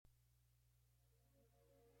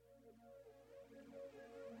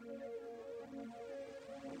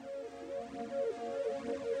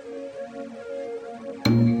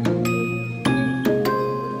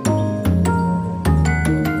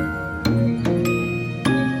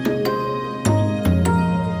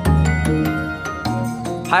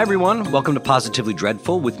Hi, everyone. Welcome to Positively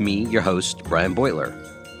Dreadful with me, your host, Brian Beutler.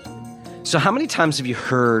 So how many times have you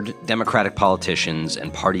heard Democratic politicians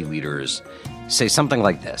and party leaders say something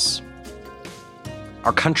like this?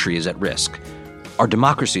 Our country is at risk. Our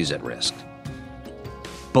democracy is at risk.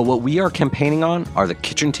 But what we are campaigning on are the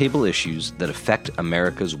kitchen table issues that affect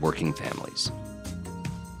America's working families.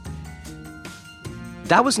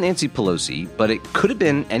 That was Nancy Pelosi, but it could have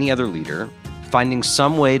been any other leader finding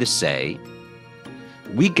some way to say,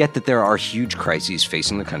 we get that there are huge crises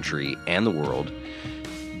facing the country and the world,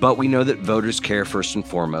 but we know that voters care first and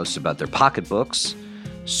foremost about their pocketbooks,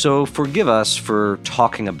 so forgive us for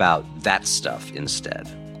talking about that stuff instead.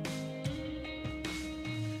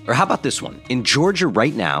 Or how about this one? In Georgia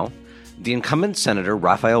right now, the incumbent Senator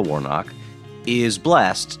Raphael Warnock is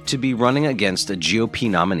blessed to be running against a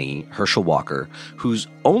GOP nominee, Herschel Walker, whose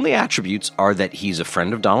only attributes are that he's a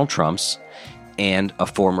friend of Donald Trump's and a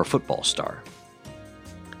former football star.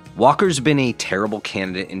 Walker's been a terrible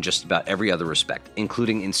candidate in just about every other respect,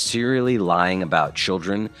 including in serially lying about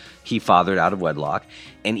children he fathered out of wedlock,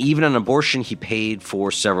 and even an abortion he paid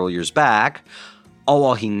for several years back, all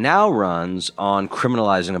while he now runs on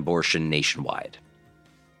criminalizing abortion nationwide.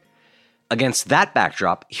 Against that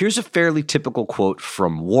backdrop, here's a fairly typical quote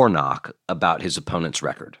from Warnock about his opponent's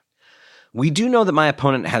record. "We do know that my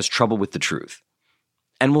opponent has trouble with the truth,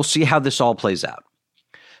 and we'll see how this all plays out.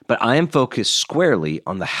 But I am focused squarely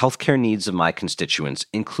on the healthcare needs of my constituents,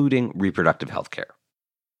 including reproductive healthcare."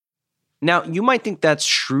 Now, you might think that's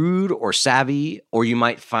shrewd or savvy, or you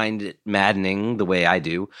might find it maddening the way I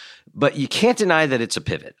do, but you can't deny that it's a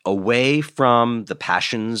pivot away from the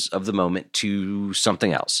passions of the moment to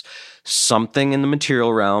something else, something in the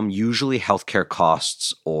material realm, usually healthcare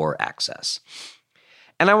costs or access.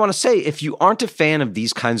 And I want to say, if you aren't a fan of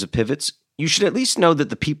these kinds of pivots, you should at least know that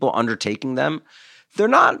the people undertaking them, they're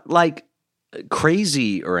not like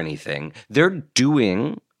crazy or anything. They're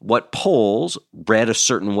doing what polls read a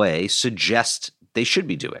certain way suggest they should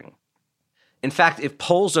be doing. In fact, if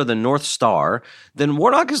polls are the North Star, then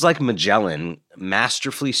Warnock is like Magellan,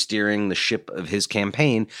 masterfully steering the ship of his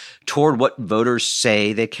campaign toward what voters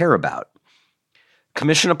say they care about.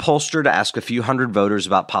 Commission a pollster to ask a few hundred voters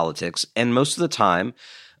about politics, and most of the time,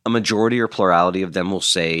 a majority or plurality of them will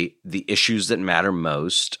say the issues that matter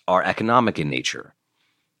most are economic in nature.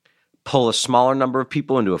 Pull a smaller number of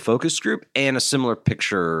people into a focus group, and a similar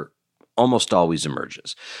picture almost always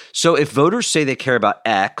emerges. So if voters say they care about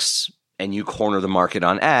X, and you corner the market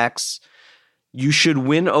on X, you should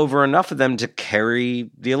win over enough of them to carry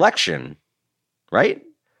the election, right?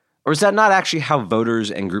 Or is that not actually how voters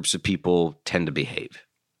and groups of people tend to behave?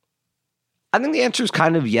 I think the answer is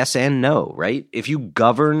kind of yes and no, right? If you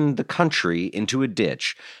govern the country into a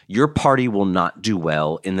ditch, your party will not do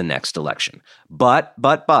well in the next election. But,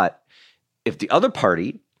 if the other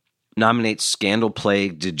party nominates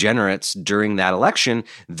scandal-plagued degenerates during that election,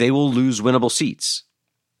 they will lose winnable seats.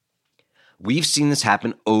 We've seen this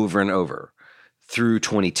happen over and over. Through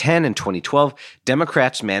 2010 and 2012,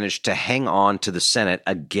 Democrats managed to hang on to the Senate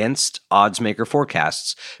against odds-maker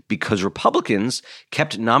forecasts because Republicans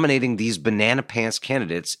kept nominating these banana-pants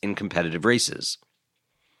candidates in competitive races.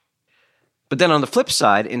 But then on the flip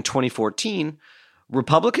side, in 2014,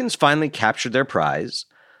 Republicans finally captured their prize,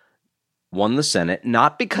 won the Senate,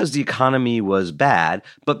 not because the economy was bad,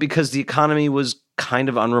 but because the economy was kind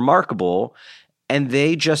of unremarkable, and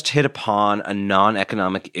they just hit upon a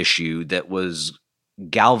non-economic issue that was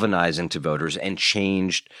galvanizing to voters and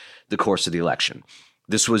changed the course of the election.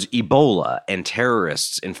 This was Ebola and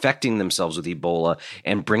terrorists infecting themselves with Ebola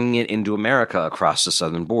and bringing it into America across the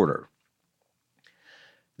southern border.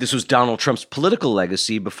 This was Donald Trump's political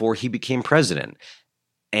legacy before he became president,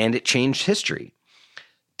 and it changed history.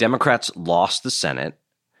 Democrats lost the Senate,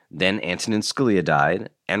 then Antonin Scalia died,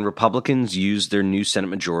 and Republicans used their new Senate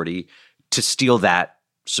majority to steal that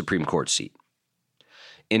Supreme Court seat.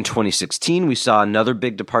 In 2016, we saw another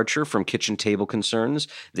big departure from kitchen table concerns,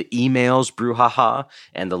 the emails brouhaha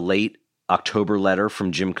and the late October letter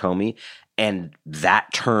from Jim Comey, and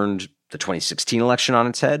that turned the 2016 election on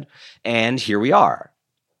its head, and here we are,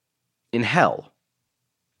 in hell.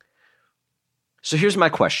 So here's my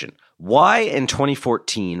question. Why in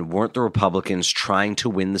 2014 weren't the Republicans trying to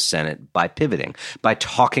win the Senate by pivoting, by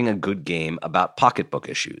talking a good game about pocketbook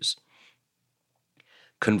issues?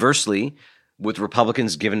 Conversely, with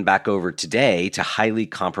Republicans given back over today to highly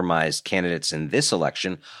compromised candidates in this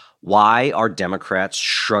election, why are Democrats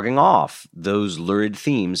shrugging off those lurid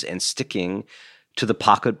themes and sticking to the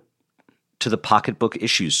pocketbook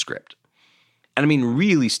issues script? And I mean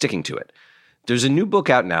really sticking to it. There's a new book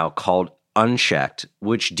out now called Unchecked,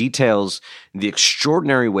 which details the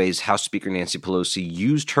extraordinary ways House Speaker Nancy Pelosi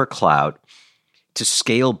used her clout to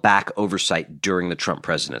scale back oversight during the Trump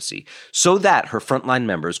presidency so that her frontline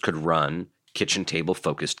members could run kitchen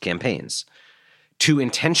table-focused campaigns to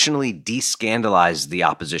intentionally de-scandalize the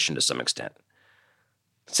opposition to some extent.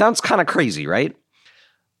 Sounds kind of crazy, right?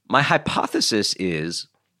 My hypothesis is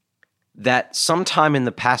that sometime in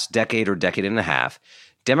the past decade or decade and a half,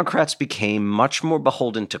 Democrats became much more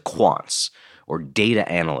beholden to quants or data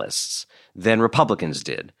analysts than Republicans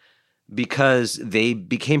did because they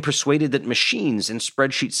became persuaded that machines and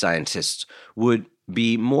spreadsheet scientists would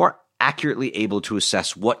be more accurately able to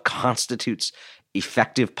assess what constitutes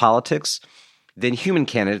effective politics than human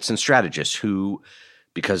candidates and strategists who,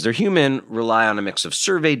 because they're human, rely on a mix of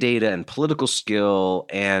survey data and political skill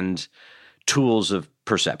and tools of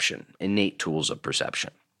perception, innate tools of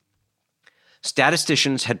perception.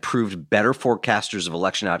 Statisticians had proved better forecasters of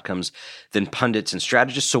election outcomes than pundits and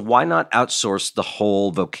strategists, so why not outsource the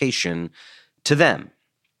whole vocation to them?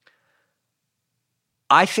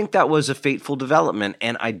 I think that was a fateful development,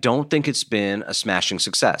 and I don't think it's been a smashing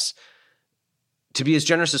success. To be as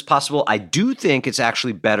generous as possible, I do think it's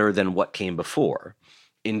actually better than what came before.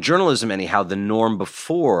 In journalism, anyhow, the norm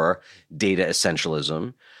before data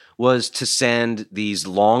essentialism was to send these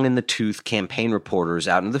long-in-the-tooth campaign reporters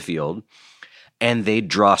out into the field, and they'd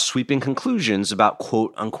draw sweeping conclusions about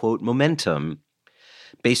quote-unquote momentum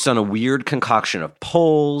based on a weird concoction of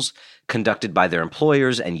polls conducted by their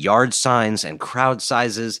employers and yard signs and crowd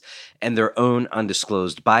sizes and their own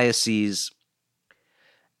undisclosed biases.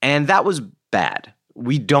 And that was bad.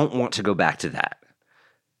 We don't want to go back to that.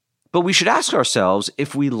 But we should ask ourselves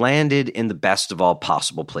if we landed in the best of all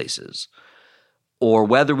possible places, or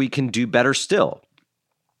whether we can do better still.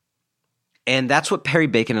 And that's what Perry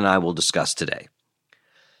Bacon and I will discuss today.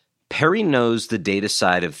 Perry knows the data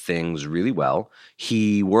side of things really well.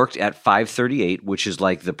 He worked at 538, which is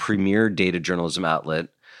like the premier data journalism outlet,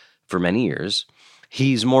 for many years.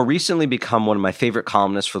 He's more recently become one of my favorite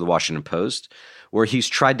columnists for the Washington Post, where he's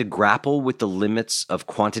tried to grapple with the limits of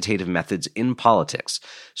quantitative methods in politics.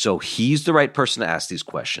 So he's the right person to ask these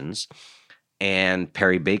questions. And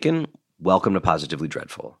Perry Bacon, welcome to Positively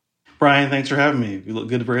Dreadful. Brian, thanks for having me. You look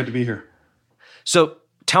good to be here. So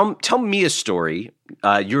tell me a story,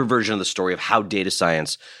 your version of the story of how data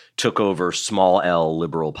science took over small L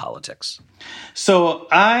liberal politics. So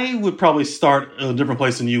I would probably start a different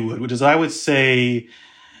place than you would, which is I would say,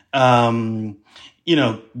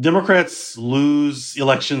 Democrats lose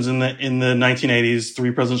elections in the 1980s,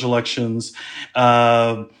 3 presidential elections.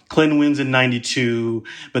 Clinton wins in 92,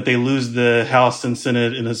 but they lose the House and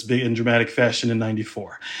Senate in this big and dramatic fashion in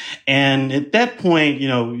 94. And at that point,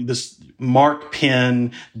 this Mark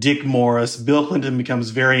Penn, Dick Morris, Bill Clinton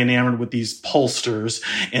becomes very enamored with these pollsters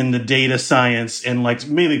and the data science and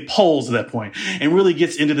mainly polls at that point, and really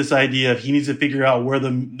gets into this idea of he needs to figure out where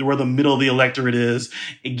the middle of the electorate is,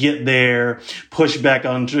 get there, push back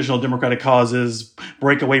on traditional Democratic causes,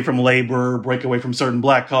 break away from labor, break away from certain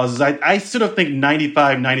black causes. I sort of think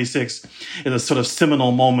 95, 96 is a sort of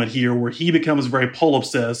seminal moment here where he becomes very poll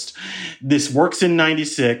obsessed. This works in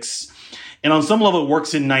 96. And on some level, it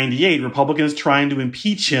works in 98. Republicans trying to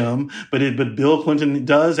impeach him, but Bill Clinton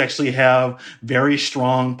does actually have very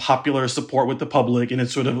strong popular support with the public, and it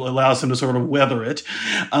sort of allows him to sort of weather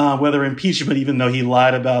impeachment, even though he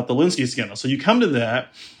lied about the Lewinsky scandal. So you come to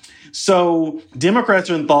that. So Democrats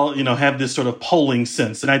are have this sort of polling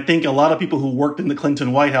sense. And I think a lot of people who worked in the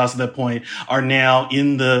Clinton White House at that point are now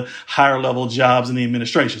in the higher level jobs in the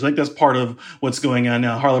administration. So I think that's part of what's going on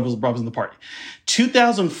now, higher levels of problems in the party.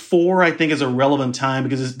 2004, I think, is a relevant time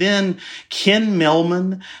because then Ken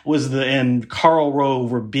Mehlman and Karl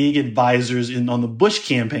Rove were big advisors on the Bush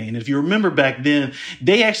campaign. If you remember back then,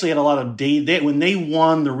 they actually had a lot of data. When they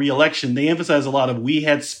won the re-election, they emphasized a lot of, we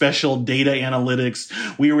had special data analytics.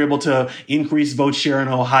 We were able to increase vote share in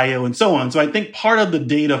Ohio and so on. So I think part of the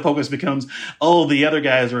data focus becomes, the other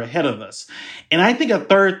guys are ahead of us. And I think a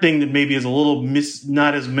third thing that maybe is a little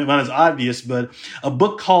not as obvious, but a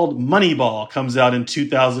book called Moneyball comes out in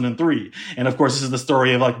 2003. And of course, this is the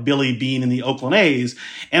story of Billy Beane and the Oakland A's.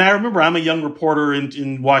 And I remember I'm a young reporter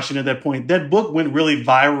in Washington at that point. That book went really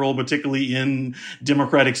viral, particularly in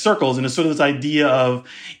Democratic circles. And it's sort of this idea of,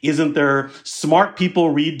 isn't there smart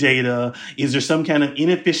people read data? Is there some kind of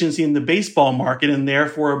inefficiency in the baseball market? And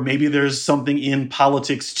therefore, maybe there's something in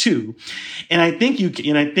politics too. And I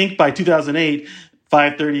think by 2008,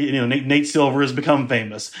 530, Nate Silver has become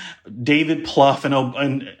famous. David Plouffe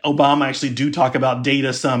and Obama actually do talk about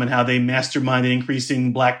data some and how they masterminded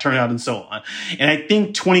increasing black turnout and so on. And I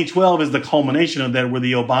think 2012 is the culmination of that, where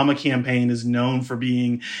the Obama campaign is known for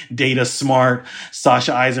being data smart.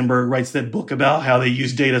 Sasha Eisenberg writes that book about how they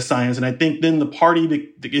use data science. And I think then the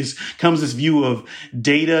party comes this view of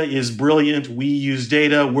data is brilliant. We use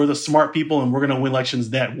data. We're the smart people and we're going to win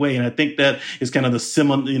elections that way. And I think that is kind of the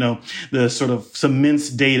sort of cements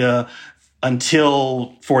data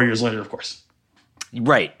until 4 years later, of course.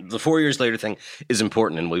 Right. The 4 years later thing is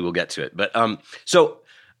important, and we will get to it. But so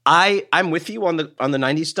I'm with you on the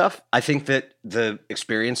 90s stuff. I think that the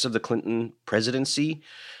experience of the Clinton presidency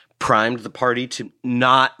primed the party to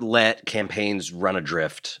not let campaigns run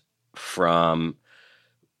adrift from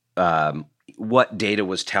what data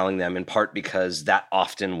was telling them, in part because that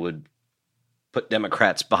often would put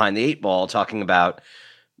Democrats behind the eight ball talking about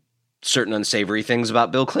certain unsavory things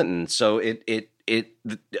about Bill Clinton. So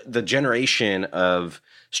the generation of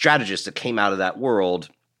strategists that came out of that world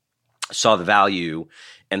saw the value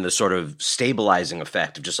and the sort of stabilizing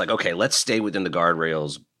effect of just like, okay, let's stay within the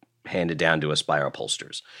guardrails handed down to us by our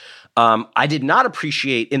pollsters. I did not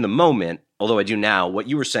appreciate in the moment, although I do now, what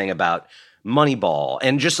you were saying about Moneyball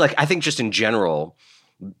and just like, I think just in general,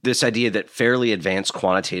 this idea that fairly advanced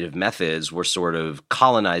quantitative methods were sort of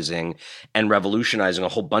colonizing and revolutionizing a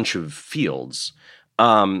whole bunch of fields.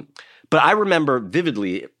 But I remember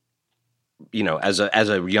vividly, as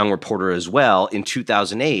a young reporter as well, in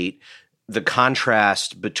 2008, the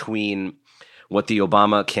contrast between what the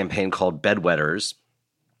Obama campaign called bedwetters,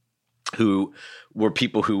 who were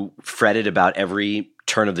people who fretted about every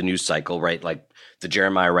turn of the news cycle, right? Like the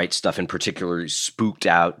Jeremiah Wright stuff in particular spooked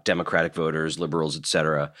out Democratic voters, liberals, et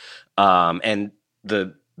cetera. And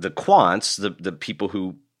the quants, the people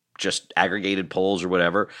who just aggregated polls or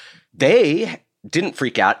whatever, they didn't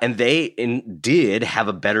freak out, and they did have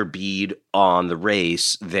a better bead on the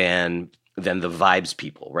race than the vibes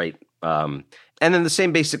people, right? And then the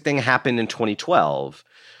same basic thing happened in 2012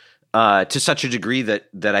 to such a degree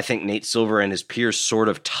that I think Nate Silver and his peers sort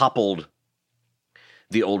of toppled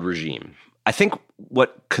the old regime. I think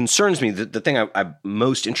what concerns me, the thing I'm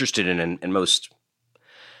most interested in and most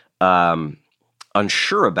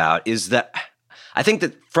unsure about, is that I think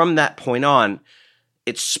that from that point on,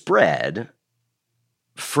 it spread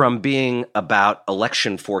from being about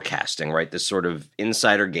election forecasting, right? This sort of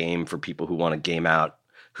insider game for people who want to game out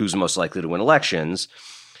who's most likely to win elections,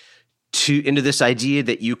 into this idea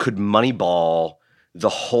that you could moneyball the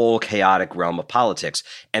whole chaotic realm of politics,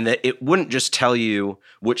 and that it wouldn't just tell you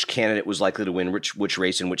which candidate was likely to win which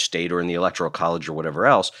race in which state or in the electoral college or whatever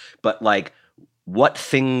else, but like what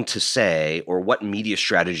thing to say or what media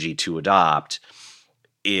strategy to adopt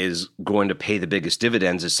is going to pay the biggest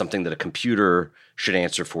dividends is something that a computer should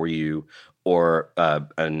answer for you, or a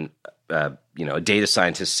data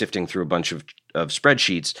scientist sifting through a bunch of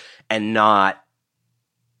spreadsheets, and not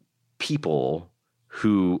people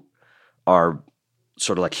who are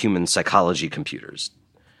sort of like human psychology computers.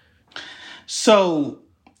 So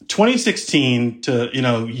 2016,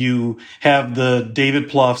 you have the David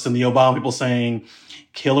Plouffes and the Obama people saying,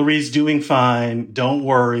 Hillary's doing fine, don't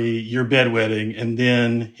worry, you're bedwetting, and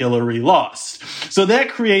then Hillary lost. So that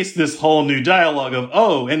creates this whole new dialogue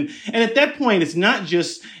of, and at that point, it's not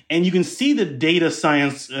just, and you can see the data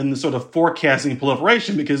science and the sort of forecasting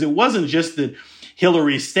proliferation, because it wasn't just that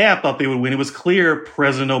Hillary's staff thought they would win. It was clear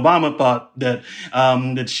President Obama thought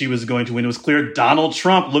that she was going to win. It was clear Donald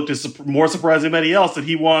Trump looked more surprised than anybody else that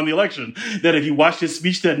he won the election. That if you watched his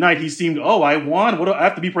speech that night, he seemed, I won. What do I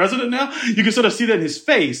have to be president now? You can sort of see that in his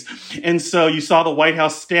face. And so you saw the White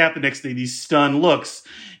House staff the next day, these stunned looks.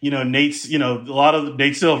 A lot of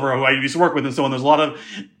Nate Silver, who I used to work with, and so on. There's a lot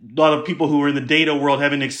of people who are in the data world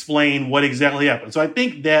having to explain what exactly happened. So I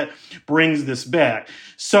think that brings this back.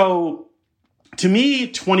 So to me,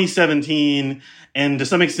 2017, and to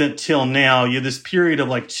some extent till now, you have this period of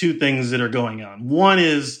like two things that are going on. One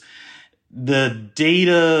is the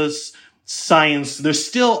data's science.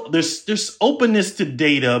 There's openness to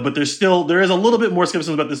data, but there is a little bit more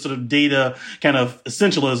skepticism about this sort of data kind of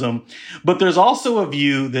essentialism. But there's also a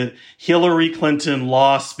view that Hillary Clinton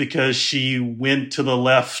lost because she went to the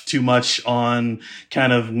left too much on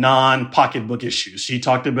kind of non-pocketbook issues. She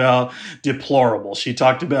talked about deplorable. She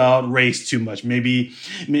talked about race too much. Maybe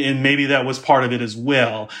that was part of it as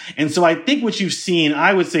well. And so I think what you've seen,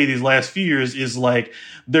 I would say these last few years, is like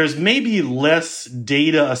there's maybe less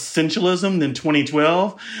data essentialism than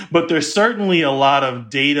 2012, but there's certainly a lot of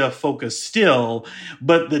data focus still.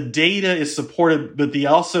 But the data is supported, but the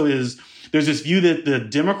also is there's this view that the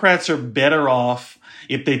Democrats are better off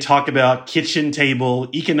if they talk about kitchen table,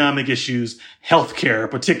 economic issues, healthcare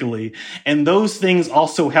particularly. And those things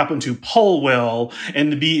also happen to poll well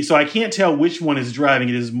and to be, so I can't tell which one is driving.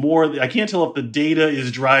 It is more, I can't tell if the data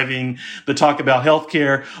is driving the talk about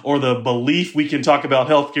healthcare or the belief we can talk about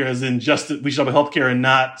healthcare as in just, we should talk about healthcare and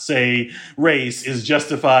not say race is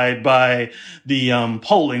justified by the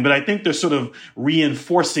polling. But I think they're sort of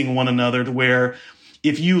reinforcing one another to where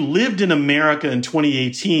if you lived in America in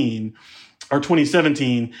 2018, or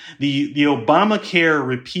 2017, the Obamacare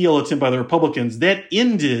repeal attempt by the Republicans, that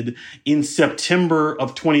ended in September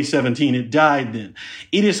of 2017. It died then.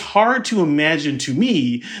 It is hard to imagine to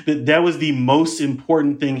me that that was the most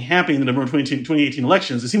important thing happening in the November 2018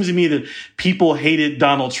 elections. It seems to me that people hated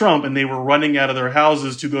Donald Trump and they were running out of their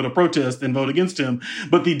houses to go to protest and vote against him.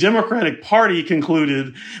 But the Democratic Party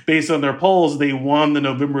concluded, based on their polls, they won the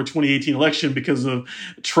November 2018 election because of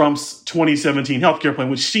Trump's 2017 healthcare plan,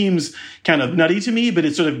 which seems kind of nutty to me, but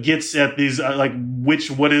it sort of gets at these,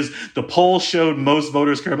 what is the poll showed most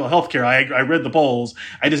voters care about healthcare. I read the polls.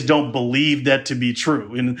 I just don't believe that to be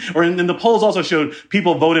true. And the polls also showed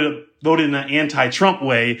people voted in an anti-Trump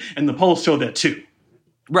way, and the polls showed that too.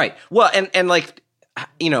 Right. Well,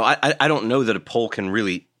 I don't know that a poll can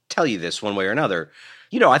really tell you this one way or another.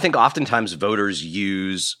 I think oftentimes voters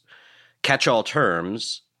use catch-all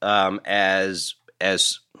terms as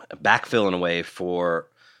backfill in a way for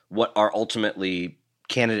what are ultimately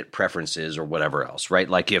candidate preferences or whatever else, right?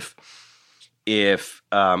 Like if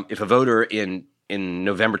a voter in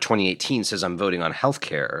November 2018 says I'm voting on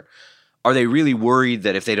healthcare, are they really worried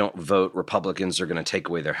that if they don't vote, Republicans are going to take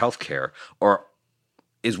away their healthcare? Or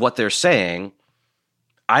is what they're saying,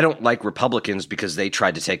 I don't like Republicans because they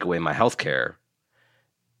tried to take away my healthcare,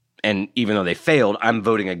 and even though they failed, I'm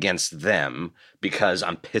voting against them because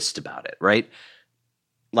I'm pissed about it, right?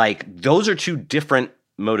 Like those are two different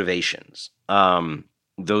motivations.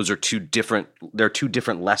 They're two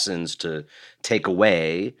different lessons to take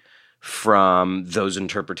away from those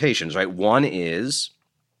interpretations, right? One is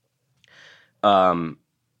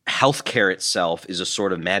healthcare itself is a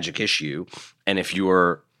sort of magic issue, and if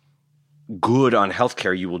you're good on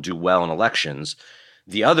healthcare, you will do well in elections.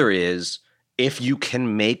 The other is if you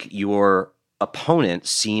can make your opponent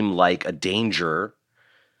seem like a danger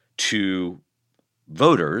to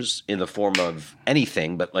voters in the form of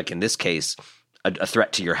anything, but like in this case, a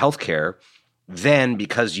threat to your healthcare, then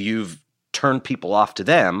because you've turned people off to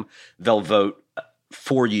them, they'll vote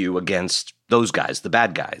for you against those guys, the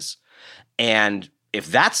bad guys. And if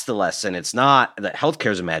that's the lesson, it's not that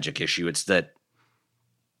healthcare is a magic issue. It's that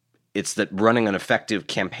running an effective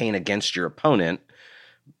campaign against your opponent,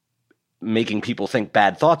 making people think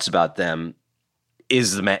bad thoughts about them,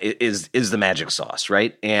 is the magic sauce,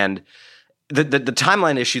 right? And the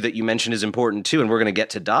timeline issue that you mentioned is important too, and we're going to get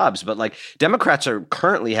to Dobbs, but like Democrats are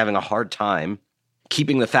currently having a hard time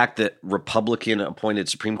keeping the fact that Republican-appointed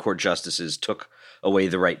Supreme Court justices took away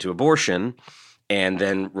the right to abortion, and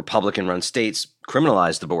then Republican-run states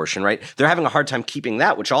criminalized abortion, right? They're having a hard time keeping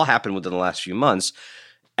that, which all happened within the last few months,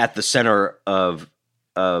 at the center of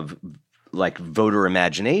like voter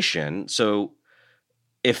imagination. So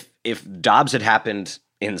if Dobbs had happened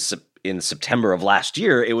in September of last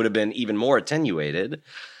year, it would have been even more attenuated.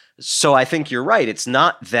 So I think you're right. It's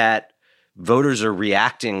not that voters are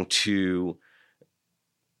reacting to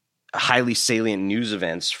highly salient news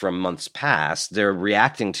events from months past. They're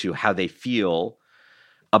reacting to how they feel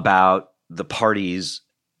about the parties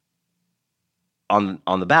on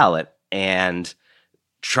the ballot, and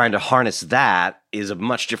trying to harness that is a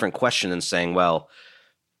much different question than saying, well,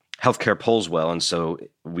 healthcare polls well, and so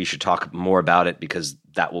we should talk more about it because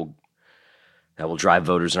that will drive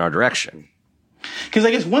voters in our direction. Because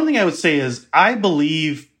I guess one thing I would say is I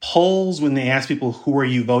believe polls, when they ask people, who are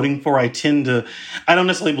you voting for? I don't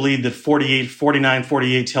necessarily believe that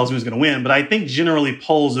 49-48 tells me who's going to win, but I think generally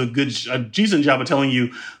polls do a decent job of telling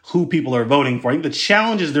you who people are voting for. I think the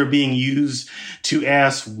challenge is they're being used to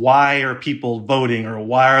ask, why are people voting, or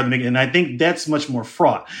why are they making, and I think that's much more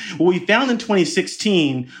fraught. What we found in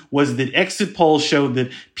 2016 was that exit polls showed that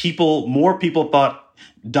more people thought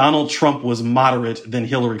Donald Trump was moderate than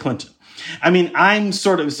Hillary Clinton. I mean,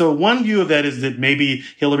 so one view of that is that maybe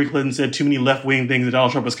Hillary Clinton said too many left-wing things that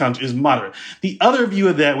Donald Trump is moderate. The other view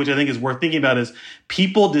of that, which I think is worth thinking about, is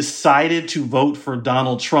people decided to vote for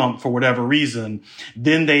Donald Trump for whatever reason.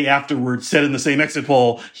 Then they afterwards said in the same exit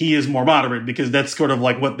poll, he is more moderate, because that's sort of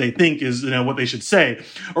like what they think is, what they should say.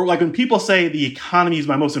 Or like when people say the economy is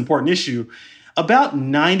my most important issue, about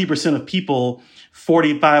 90% of people,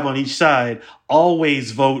 45 on each side,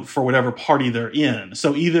 always vote for whatever party they're in.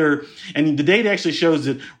 So and the data actually shows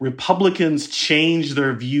that Republicans change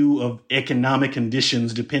their view of economic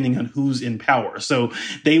conditions depending on who's in power. So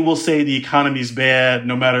they will say the economy's bad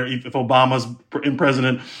no matter if Obama's in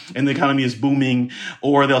president and the economy is booming,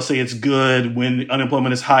 or they'll say it's good when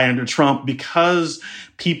unemployment is high under Trump, because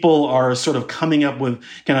people are sort of coming up with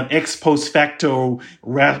kind of ex post facto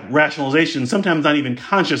rationalization, sometimes not even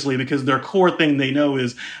consciously, because their core thing they know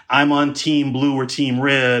is I'm on team blue or team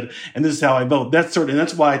red, and this is how I vote. And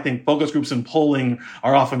that's why I think focus groups and polling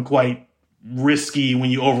are often quite risky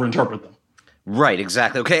when you overinterpret them. Right,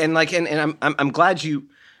 exactly. Okay, and I'm glad you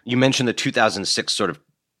mentioned the 2006 sort of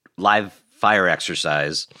live fire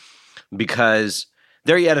exercise, because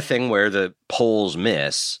there you had a thing where the polls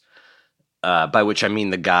miss. By which I mean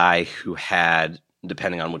the guy who had,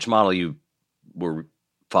 depending on which model you were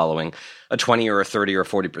following, a 20 or a 30 or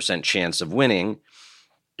 40% chance of winning,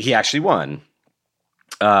 he actually won.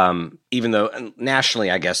 Even though nationally,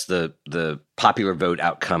 I guess the popular vote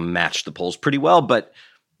outcome matched the polls pretty well, but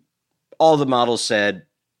all the models said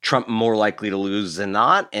Trump more likely to lose than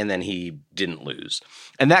not, and then he didn't lose.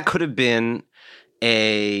 And that could have been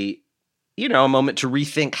a moment to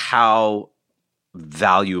rethink how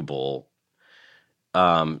valuable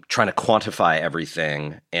trying to quantify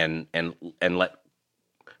everything and let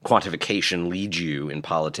quantification lead you in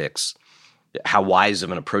politics, how wise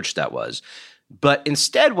of an approach that was. But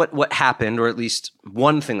instead, what happened, or at least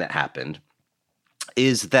one thing that happened,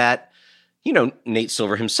 is that, Nate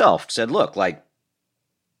Silver himself said, look,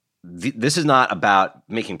 this is not about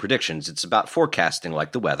making predictions. It's about forecasting,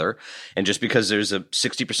 like the weather. And just because there's a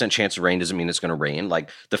 60% chance of rain doesn't mean it's going to rain.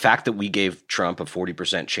 Like the fact that we gave Trump a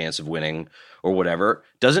 40% chance of winning or whatever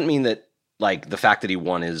doesn't mean that the fact that he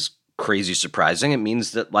won is crazy surprising. It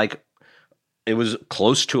means that it was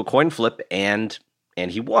close to a coin flip and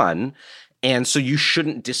he won. And so you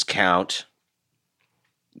shouldn't discount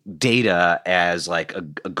data as a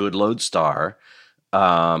good lodestar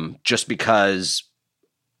just because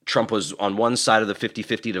Trump was on one side of the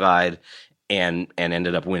 50-50 divide and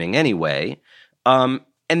ended up winning anyway. And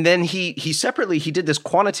then he separately did this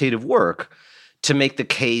quantitative work to make the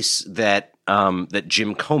case that that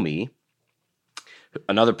Jim Comey,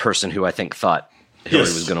 another person who I think thought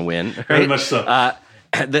Hillary was going to win, right? Very much so.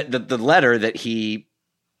 The letter that he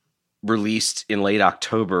released in late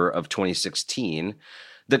October of 2016,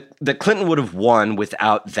 that Clinton would have won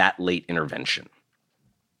without that late intervention.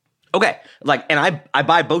 Okay, and I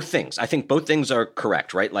buy both things. I think both things are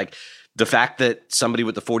correct, right? The fact that somebody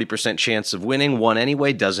with the 40% chance of winning won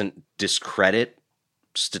anyway doesn't discredit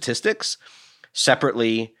statistics.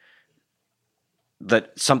 Separately,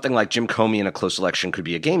 that something like Jim Comey in a close election could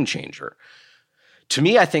be a game changer. To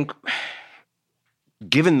me, I think,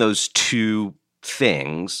 given those two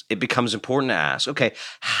things, it becomes important to ask, okay,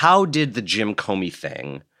 how did the Jim Comey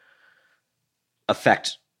thing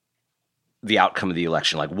affect the outcome of the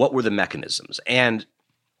election? What were the mechanisms? And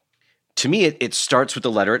to me, it starts with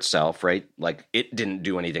the letter itself, right? It didn't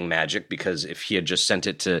do anything magic, because if he had just sent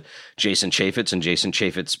it to Jason Chaffetz and Jason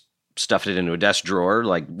Chaffetz stuffed it into a desk drawer,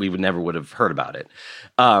 we would have heard about it.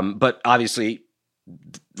 But obviously,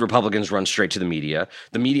 Republicans run straight to the media.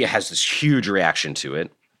 The media has this huge reaction to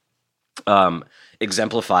it,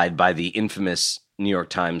 exemplified by the infamous New York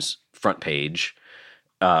Times front page,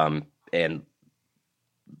 and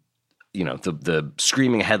the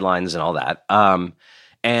screaming headlines and all that.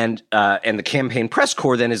 And the campaign press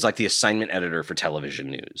corps then is the assignment editor for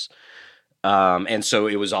television news. And so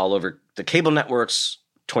it was all over the cable networks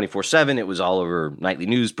 24/7. It was all over nightly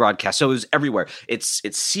news broadcasts. So it was everywhere. It's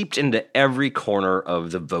seeped into every corner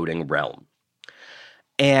of the voting realm.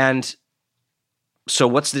 And so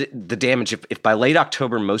what's the damage if by late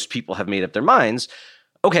October most people have made up their minds?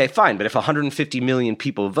 Okay, fine. But if 150 million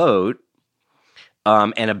people vote,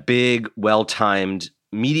 and a big, well-timed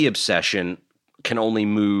media obsession can only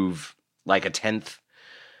move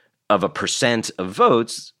 0.1% of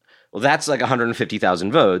votes, well, that's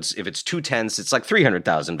 150,000 votes. If it's 0.2, it's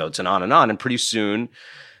 300,000 votes, and on. And pretty soon,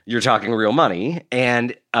 you're talking real money.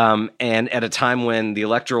 And at a time when the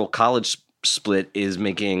Electoral College split is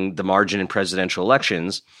making the margin in presidential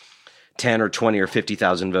elections 10 or 20 or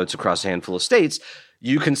 50,000 votes across a handful of states,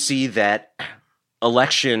 you can see that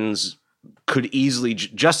elections could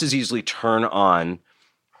just as easily turn on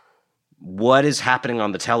what is happening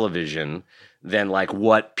on the television than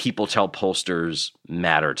what people tell pollsters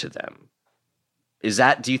matter to them.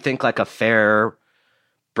 Do you think a fair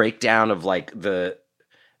breakdown of the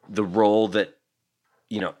role that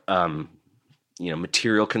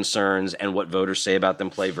material concerns and what voters say about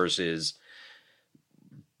them play versus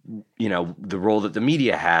the role that the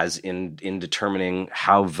media has in determining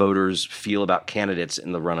how voters feel about candidates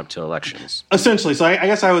in the run-up to elections. Essentially. So I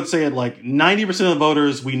guess I would say it like 90% of the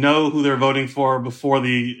voters, we know who they're voting for before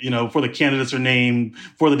before the candidates are named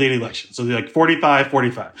for the day of the election. So they're like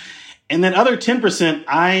 45. And then other 10%,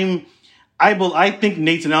 I think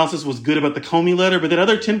Nate's analysis was good about the Comey letter, but that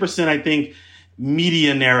other 10%, I think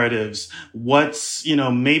media narratives,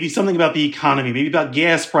 maybe something about the economy, maybe about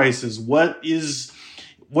gas prices,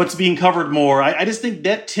 what's being covered more. I just think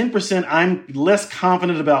that 10%, I'm less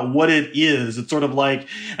confident about what it is. It's sort of like,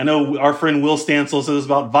 I know our friend Will Stansel says it's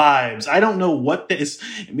about vibes. I don't know what that is.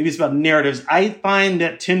 Maybe it's about narratives. I find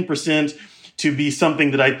that 10% to be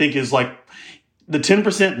something that I think is like, the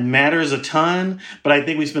 10% matters a ton, but I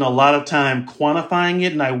think we spend a lot of time quantifying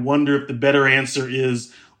it. And I wonder if the better answer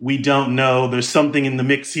is, we don't know. There's something in the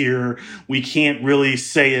mix here. We can't really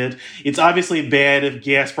say it. It's obviously bad if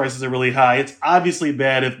gas prices are really high. It's obviously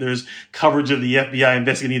bad if there's coverage of the FBI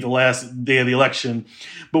investigating the last day of the election.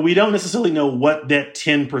 But we don't necessarily know what that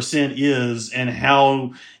 10% is and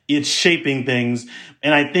how it's shaping things.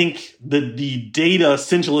 And I think the data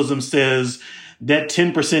essentialism says that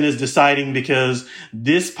 10% is deciding because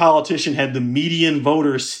this politician had the median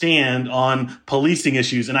voter stand on policing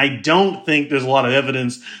issues. And I don't think there's a lot of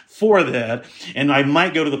evidence for that. And I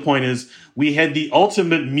might go to the point is we had the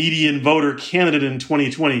ultimate median voter candidate in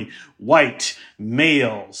 2020, white,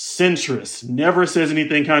 male, centrist, never says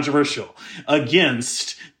anything controversial,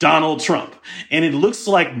 against Donald Trump. And it looks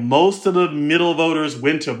like most of the middle voters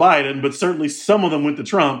went to Biden, but certainly some of them went to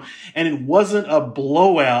Trump. And it wasn't a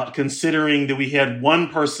blowout considering that we had one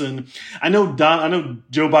person. I know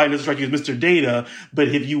Joe Biden doesn't strike you as Mr. Data, but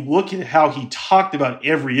if you look at how he talked about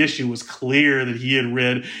every issue, it was clear that he had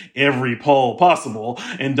read every poll possible.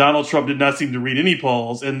 And Donald Trump did not seem to read any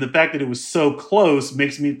polls. And the fact that it was so close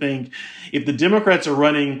makes me think if the Democrats are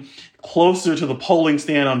running closer to the polling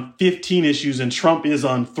stand on 15 issues and Trump is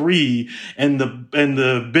on 3, and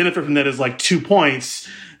the benefit from that is like 2 points,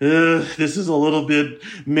 this is a little bit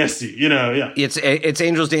messy, yeah. It's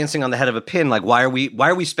angels dancing on the head of a pin. Like, why are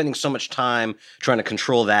we spending so much time trying to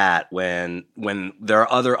control that when there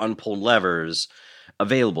are other unpulled levers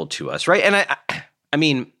available to us, right? And I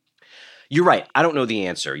mean, you're right. I don't know the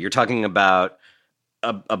answer. You're talking about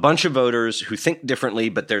a bunch of voters who think differently,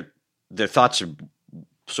 but their thoughts are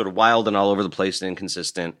sort of wild and all over the place and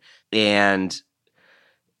inconsistent. And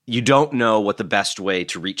you don't know what the best way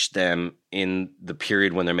to reach them in the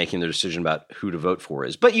period when they're making their decision about who to vote for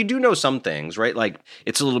is. But you do know some things, right? Like,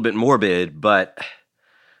 it's a little bit morbid, but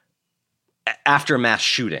after a mass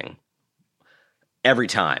shooting, every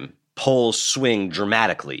time polls swing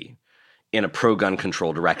dramatically in a pro-gun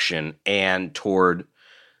control direction and toward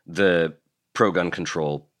the pro-gun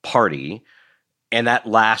control party. And that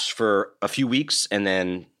lasts for a few weeks, and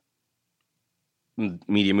then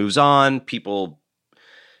media moves on. People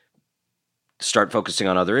start focusing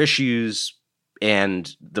on other issues,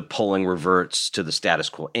 and the polling reverts to the status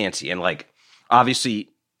quo ante. And obviously,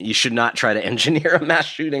 you should not try to engineer a mass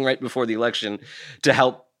shooting right before the election to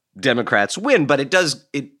help Democrats win. But it does.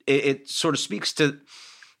 It sort of speaks to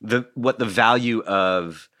what the value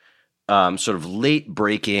of sort of late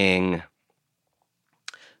breaking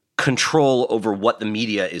control over what the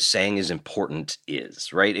media is saying is important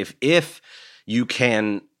is, right? If you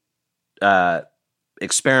can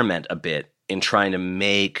experiment a bit in trying to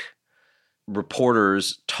make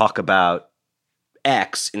reporters talk about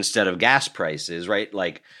X instead of gas prices, right?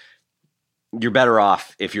 Like, you're better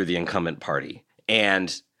off if you're the incumbent party.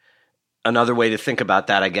 And another way to think about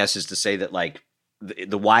that, I guess, is to say that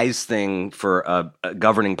the wise thing for a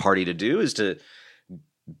governing party to do is to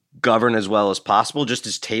govern as well as possible, just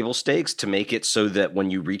as table stakes, to make it so that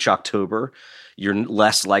when you reach October, you're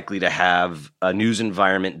less likely to have a news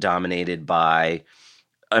environment dominated by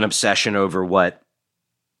an obsession over what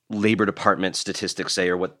Labor Department statistics say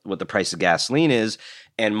or what the price of gasoline is,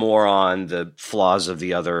 and more on the flaws of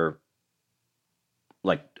the other,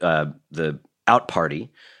 the out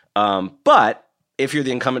party. But if you're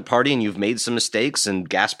the incumbent party and you've made some mistakes and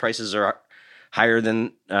gas prices are higher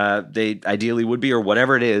than they ideally would be, or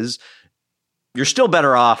whatever it is, you're still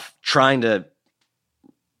better off trying to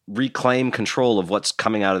reclaim control of what's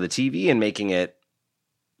coming out of the TV and making it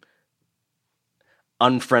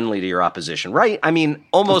unfriendly to your opposition, right? I mean,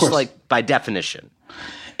 almost like by definition.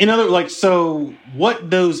 So what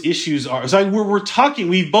those issues are. So we're talking,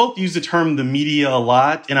 we've both used the term the media a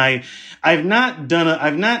lot, and I've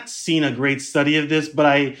not seen a great study of this, but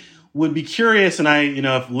I would be curious, and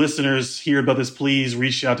if listeners hear about this, please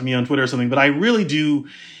reach out to me on Twitter or something, but I really do.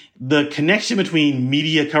 The connection between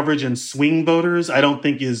media coverage and swing voters, I don't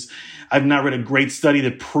think I've not read a great study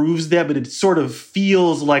that proves that, but it sort of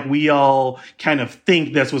feels like we all kind of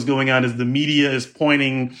think that's what's going on, is the media is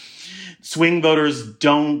pointing. Swing voters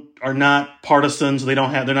are not partisan, so they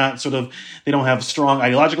don't have strong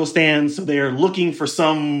ideological stands, so they are looking for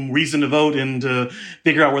some reason to vote and to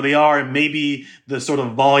figure out where they are, and maybe the sort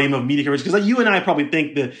of volume of media coverage. Because you and I probably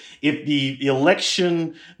think that if the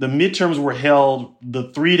midterms were held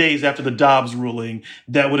the 3 days after the Dobbs ruling,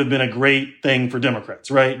 that would have been a great thing for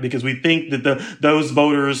Democrats, right? Because we think that those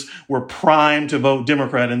voters were primed to vote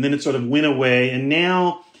Democrat, and then it sort of went away. And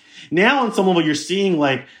now on some level, you're seeing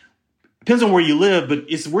depends on where you live, but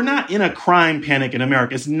we're not in a crime panic in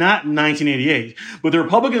America. It's not 1988, but the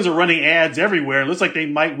Republicans are running ads everywhere. It looks like they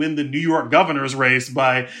might win the New York governor's race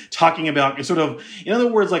by talking about in other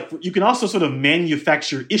words, you can also sort of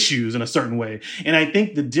manufacture issues in a certain way. And I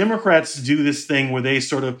think the Democrats do this thing where they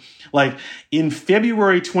sort of in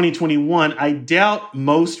February 2021, I doubt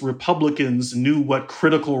most Republicans knew what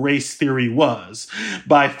critical race theory was.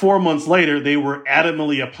 By 4 months later, they were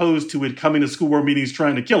adamantly opposed to it, coming to school board meetings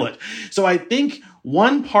trying to kill it. So I think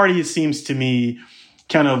one party seems to me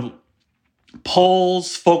kind of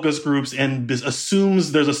polls, focus groups, and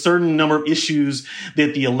assumes there's a certain number of issues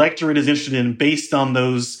that the electorate is interested in based on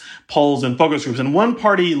those polls and focus groups. And one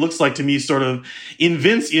party looks like to me sort of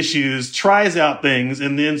invents issues, tries out things,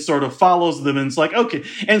 and then sort of follows them. And it's like, okay.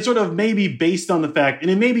 And sort of maybe based on the fact,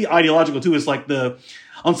 and it may be ideological too, it's like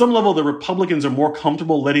on some level, the Republicans are more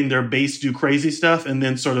comfortable letting their base do crazy stuff and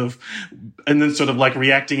then sort of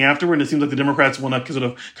reacting afterward. And it seems like the Democrats want to sort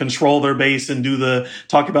of control their base and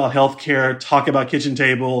talk about healthcare, talk about kitchen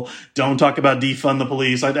table, don't talk about defund the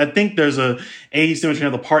police. I think there's a asymmetry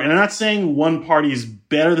of the party. And I'm not saying one party is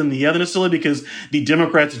better than the other necessarily, because the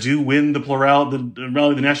Democrats do win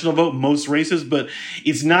the national vote, most races, but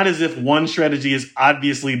it's not as if one strategy is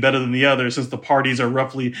obviously better than the other, since the parties are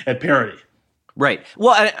roughly at parity. Right.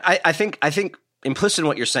 Well, I think implicit in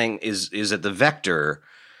what you're saying is that the vector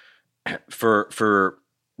for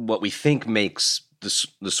what we think makes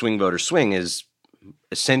the swing voter swing is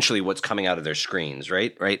essentially what's coming out of their screens,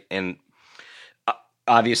 right? Right. And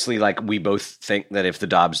obviously, we both think that if the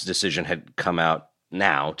Dobbs decision had come out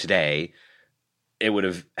today, it would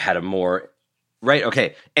have had a more right.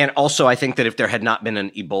 Okay. And also, I think that if there had not been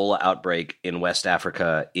an Ebola outbreak in West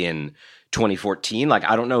Africa in 2014,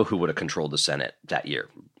 I don't know who would have controlled the Senate that year.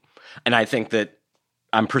 And I think that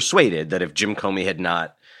I'm persuaded that if Jim Comey had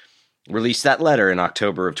not released that letter in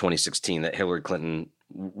October of 2016, that Hillary Clinton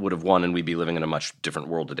would have won and we'd be living in a much different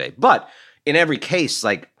world today. But in every case,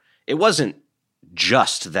 it wasn't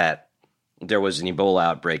just that there was an Ebola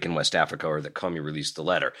outbreak in West Africa or that Comey released the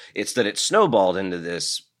letter. It's that it snowballed into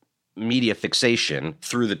this media fixation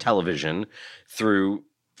through the television, through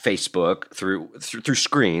Facebook, through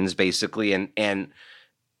screens, basically, and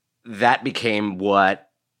that became what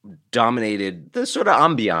dominated the sort of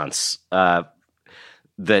ambiance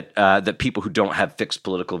that people who don't have fixed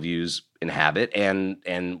political views inhabit,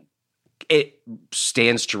 and it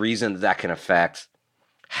stands to reason that can affect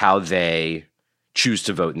how they choose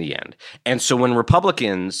to vote in the end. And so when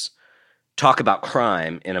Republicans talk about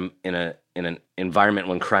crime in an environment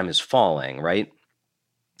when crime is falling, right,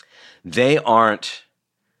 they aren't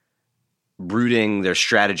rooting their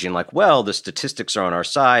strategy in the statistics are on our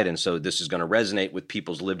side, and so this is going to resonate with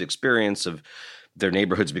people's lived experience of their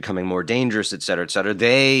neighborhoods becoming more dangerous, et cetera, et cetera.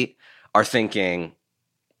 They are thinking,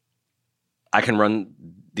 I can run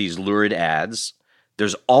these lurid ads.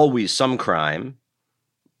 There's always some crime.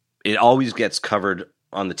 It always gets covered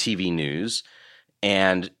on the TV news,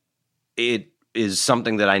 and it is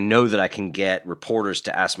something that I know that I can get reporters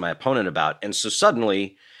to ask my opponent about. And so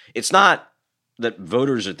suddenly, it's not that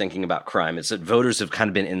voters are thinking about crime. It's that voters have kind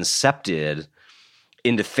of been incepted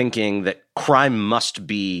into thinking that crime must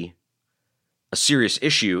be a serious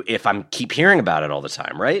issue if I keep hearing about it all the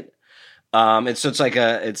time, right? And so it's like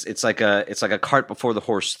a cart before the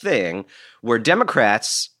horse thing, where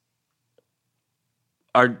Democrats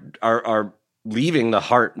are leaving the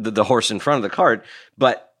horse in front of the cart,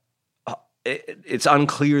 but it's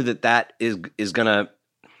unclear that is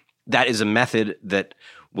a method that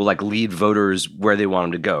will lead voters where they want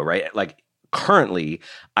them to go, right? Currently,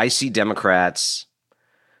 I see Democrats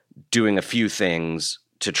doing a few things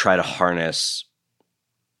to try to harness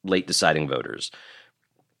late deciding voters.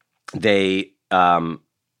 They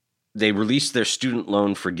released their student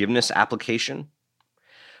loan forgiveness application,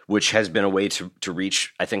 which has been a way to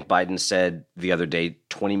reach, I think Biden said the other day,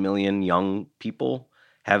 20 million young people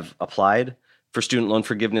have applied for student loan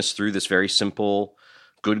forgiveness through this very simple,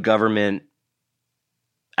 good government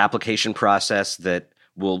application process that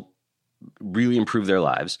will really improve their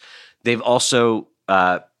lives. They've also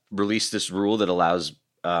released this rule that allows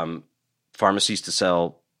pharmacies to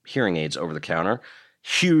sell hearing aids over the counter.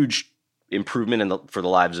 Huge improvement for the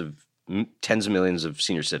lives of tens of millions of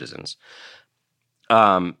senior citizens.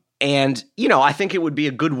 And, I think it would be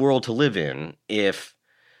a good world to live in if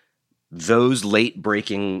those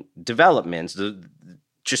late-breaking developments,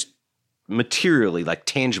 just materially, like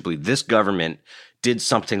tangibly, this government did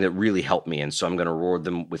something that really helped me, and so I'm going to reward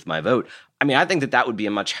them with my vote. I mean, I think that would be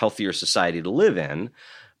a much healthier society to live in.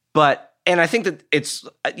 And I think that it's,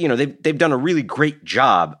 they've done a really great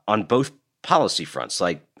job on both policy fronts.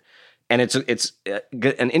 And it's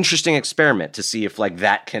an interesting experiment to see if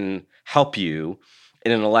that can help you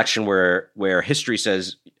in an election where history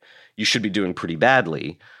says you should be doing pretty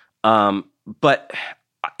badly. But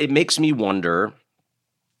it makes me wonder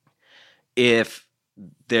if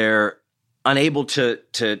they're unable to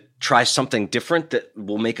try something different that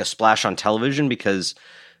will make a splash on television, because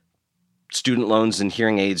student loans and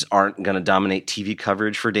hearing aids aren't going to dominate TV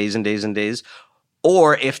coverage for days and days and days,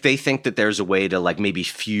 or if they think that there's a way to maybe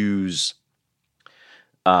fuse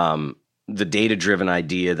the data-driven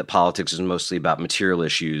idea that politics is mostly about material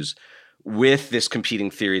issues with this competing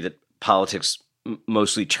theory that politics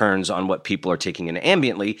mostly turns on what people are taking in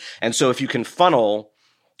ambiently. And so if you can funnel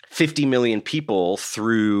 50 million people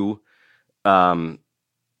through a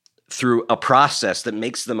process that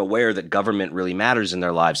makes them aware that government really matters in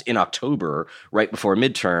their lives in October, right before a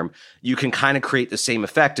midterm, you can kind of create the same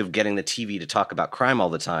effect of getting the TV to talk about crime all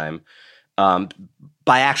the time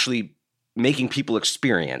by actually making people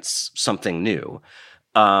experience something new.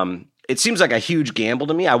 It seems like a huge gamble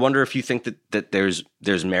to me. I wonder if you think that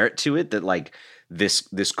there's merit to it, that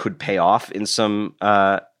this could pay off in some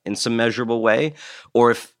measurable way,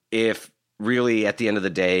 or if really at the end of the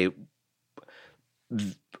day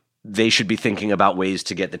they should be thinking about ways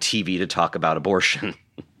to get the TV to talk about abortion.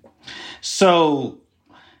 So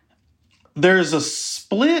there's a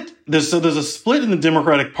split. There's a split in the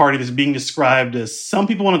Democratic Party that's being described as some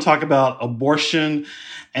people want to talk about abortion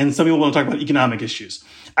and some people want to talk about economic issues.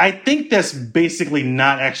 I think that's basically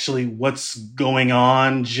not actually what's going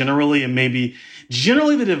on generally, and maybe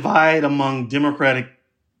generally the divide among Democratic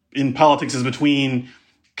in politics is between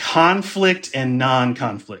conflict and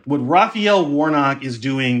non-conflict. What Raphael Warnock is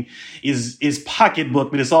doing is pocketbook,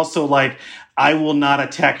 but it's also I will not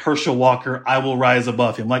attack Herschel Walker. I will rise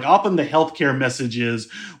above him. Often the healthcare message is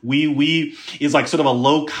we is sort of a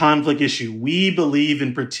low conflict issue. We believe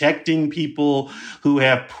in protecting people who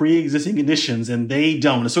have pre-existing conditions and they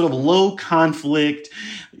don't. It's sort of low conflict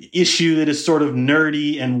issue that is sort of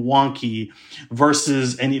nerdy and wonky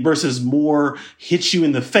versus more hits you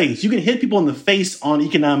in the face. You can hit people in the face on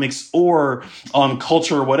economics or on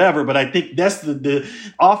culture or whatever, but I think that's the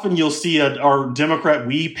often you'll see our Democrat,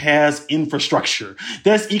 we pass infrastructure.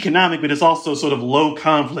 That's economic, but it's also sort of low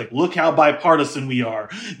conflict. Look how bipartisan we are.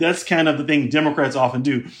 That's kind of the thing Democrats often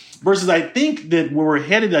do. Versus I think that where we're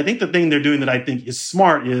headed, I think the thing they're doing that I think is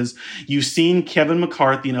smart is you've seen Kevin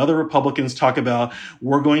McCarthy and other Republicans talk about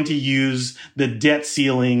we're going to use the debt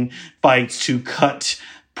ceiling fights to cut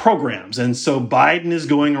programs. And so Biden is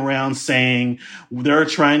going around saying they're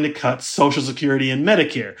trying to cut Social Security and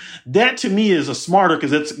Medicare. That to me is a smarter,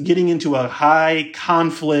 because it's getting into a high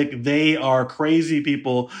conflict. They are crazy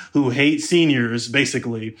people who hate seniors,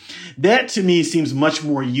 basically. That to me seems much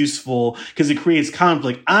more useful because it creates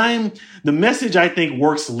conflict. The message I think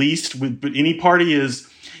works least with any party is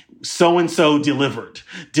so-and-so delivered.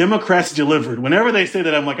 Democrats delivered. Whenever they say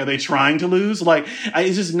that, I'm are they trying to lose?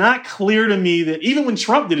 It's just not clear to me that, even when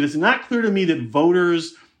Trump did it, it's not clear to me that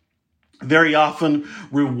voters very often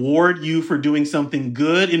reward you for doing something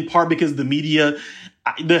good, in part because the media,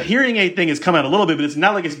 the hearing aid thing has come out a little bit, but it's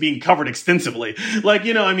not like it's being covered extensively.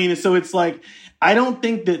 So it's I don't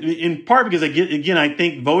think that, in part because I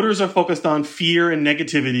think voters are focused on fear and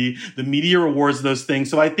negativity. The media rewards those things.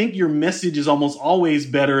 So I think your message is almost always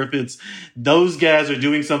better if it's those guys are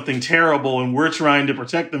doing something terrible and we're trying to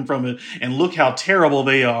protect them from it, and look how terrible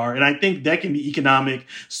they are. And I think that can be economic,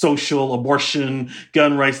 social, abortion,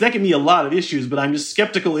 gun rights. That can be a lot of issues, but I'm just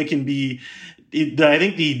skeptical it can be. I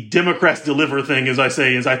think the Democrats deliver thing, as I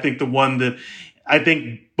say, is I think the one that I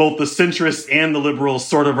think both the centrists and the liberals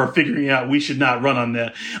sort of are figuring out we should not run on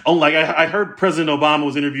that. I heard President Obama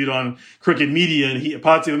was interviewed on Crooked Media and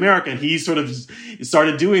Pod Save America, and he sort of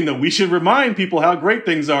started doing that. We should remind people how great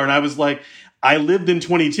things are. And I was I lived in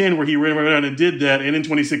 2010 where he ran around and did that, and in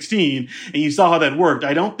 2016, and you saw how that worked.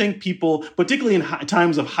 I don't think people, particularly in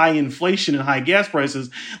times of high inflation and high gas prices,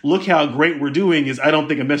 look how great we're doing, I don't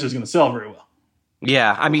think a message is going to sell very well.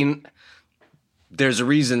 Yeah, I mean, there's a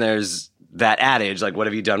reason there's that adage, what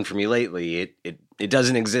have you done for me lately? It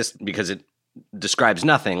doesn't exist because describes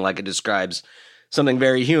nothing. Like it describes something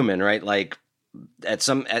very human, right? Like at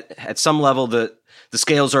some level, the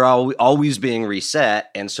scales are always being reset,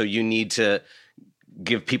 and so you need to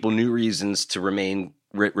give people new reasons to remain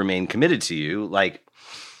committed to you. Like,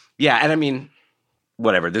 yeah, and I mean,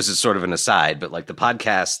 whatever. This is sort of an aside, but like the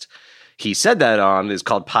podcast he said that on is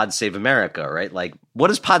called Pod Save America, right? Like, what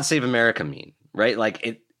does Pod Save America mean, right?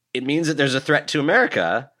 Like it means that there's a threat to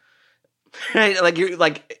America, right?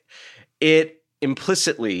 Like it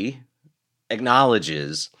implicitly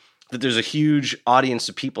acknowledges that there's a huge audience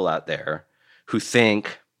of people out there who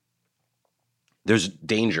think there's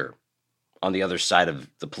danger on the other side of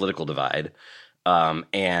the political divide,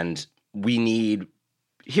 and we need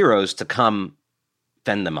heroes to come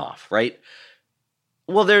fend them off, right?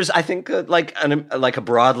 Well, there's, I think, like a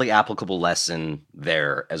broadly applicable lesson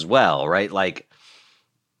there as well, right? Like,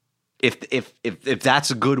 if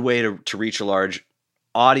that's a good way to reach a large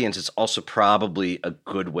audience, it's also probably a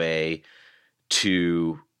good way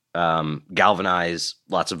to galvanize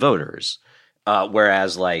lots of voters.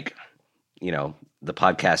 Whereas, like, you know, the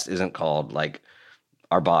podcast isn't called like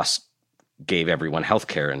Our Boss Gave Everyone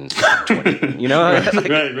Healthcare in 20, you know? Right, like,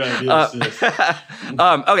 right. Yes.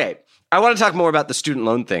 Okay. I want to talk more about the student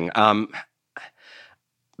loan thing,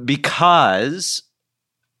 because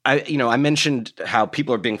I mentioned how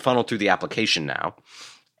people are being funneled through the application now,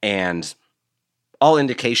 and all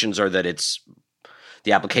indications are that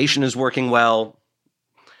the application is working well.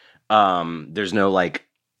 There's no like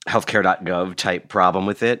healthcare.gov type problem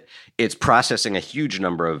with it. It's processing a huge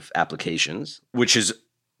number of applications, which is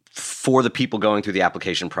for the people going through the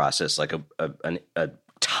application process, like a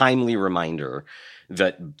timely reminder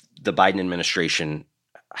that the Biden administration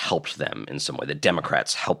helped them in some way, the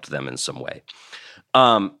Democrats helped them in some way.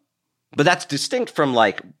 But that's distinct from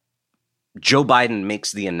like Joe Biden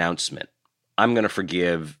makes the announcement, I'm going to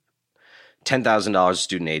forgive $10,000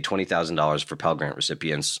 student aid, $20,000 for Pell Grant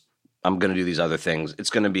recipients. I'm going to do these other things. It's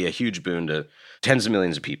going to be a huge boon to tens of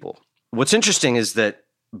millions of people. What's interesting is that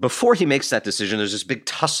before he makes that decision, there's this big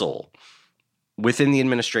tussle within the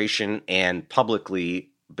administration and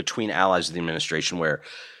publicly between allies of the administration where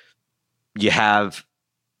you have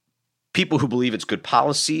people who believe it's good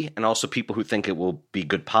policy and also people who think it will be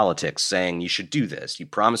good politics saying you should do this. You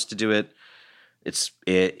promised to do it. It's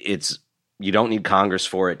you don't need Congress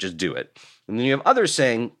for it. Just do it. And then you have others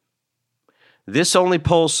saying this only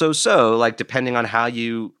polls so, like depending on how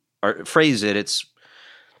you phrase it, it's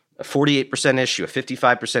a 48% issue, a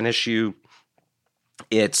 55% issue.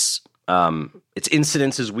 Its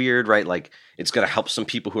incidence is weird, right? Like it's going to help some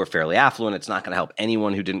people who are fairly affluent. It's not going to help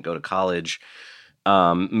anyone who didn't go to college.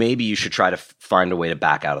 Maybe you should try to find a way to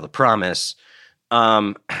back out of the promise.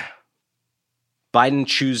 Biden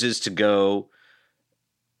chooses to go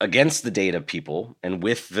against the data people and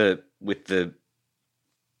with the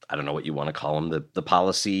I don't know what you want to call them, the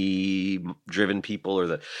policy-driven people or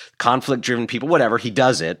the conflict-driven people, whatever. He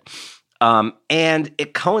does it. And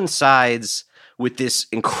it coincides with this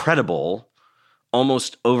incredible,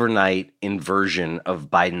 almost overnight inversion of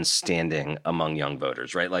Biden's standing among young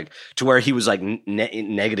voters, right? Like to where he was like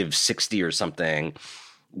negative 60 or something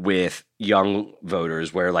with young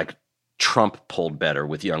voters, where like Trump polled better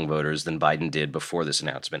with young voters than Biden did before this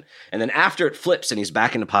announcement. And then after it flips and he's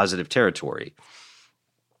back into positive territory.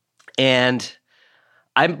 And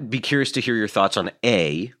I'd be curious to hear your thoughts on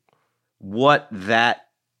what that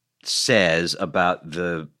says about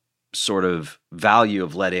the sort of value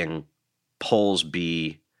of letting polls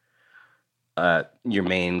be your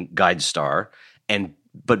main guide star,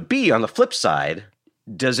 but B, on the flip side,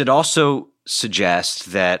 does it also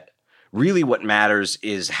suggest that really what matters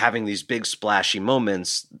is having these big splashy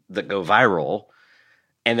moments that go viral,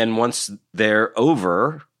 and then once they're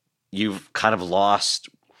over, you've kind of lost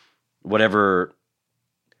whatever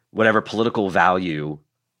political value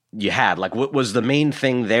you had? Like, what was the main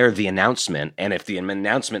thing there? The announcement. And if the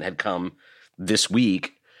announcement had come this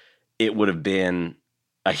week, it would have been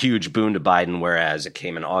a huge boon to Biden, whereas it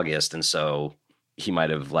came in August. And so he might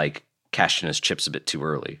have like cashed in his chips a bit too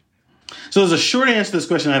early. So there's a short answer to this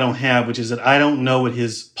question I don't have, which is that I don't know what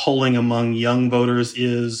his polling among young voters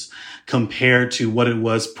is compared to what it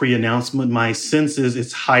was pre-announcement. My sense is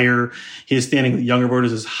it's higher. His standing with younger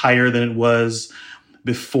voters is higher than it was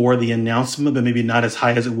before the announcement, but maybe not as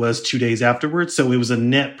high as it was 2 days afterwards. So it was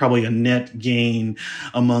probably a net gain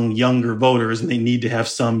among younger voters, and they need to have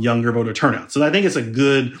some younger voter turnout. So I think it's a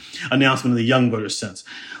good announcement in the young voter sense.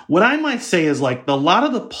 What I might say is like a lot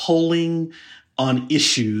of the polling on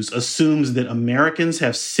issues assumes that Americans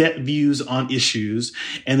have set views on issues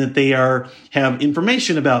and that they have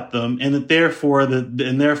information about them, and that therefore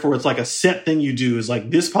it's like a set thing you do is like,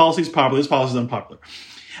 this policy is popular, this policy is unpopular.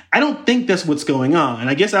 I don't think that's what's going on. And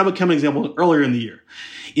I guess I would come an example earlier in the year.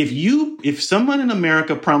 If someone in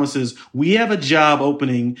America promises we have a job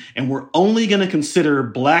opening and we're only going to consider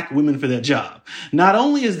black women for that job, not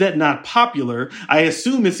only is that not popular, I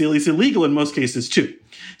assume it's at least illegal in most cases too.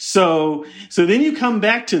 So then you come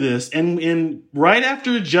back to this, and right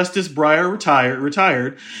after Justice Breyer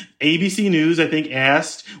retired, ABC News, I think,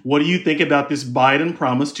 asked, what do you think about this Biden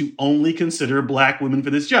promise to only consider black women for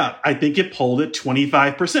this job? I think it polled at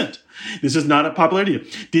 25%. This is not a popular idea.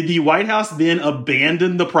 Did the White House then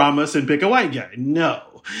abandon the promise and pick a white guy? No.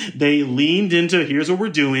 They leaned into, here's what we're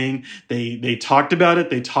doing. They talked about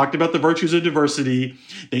it. They talked about the virtues of diversity.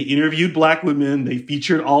 They interviewed black women. They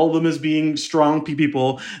featured all of them as being strong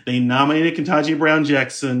people. They nominated Ketanji Brown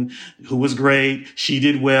Jackson, who was great. She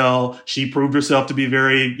did well. She proved herself to be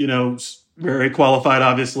very qualified,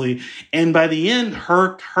 obviously. And by the end,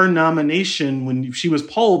 her nomination, when she was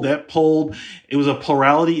polled, it was a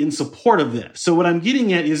plurality in support of that. So what I'm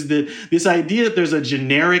getting at is that this idea that there's a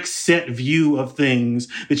generic set view of things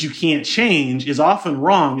that you can't change is often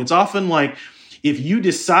wrong. It's often like, if you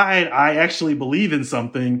decide I actually believe in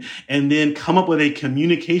something and then come up with a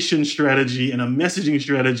communication strategy and a messaging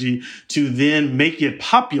strategy to then make it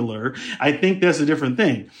popular, I think that's a different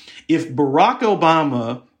thing. If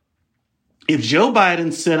Joe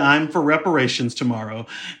Biden said, I'm for reparations tomorrow,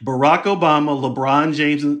 Barack Obama, LeBron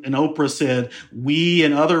James, and Oprah said, we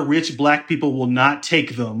and other rich black people will not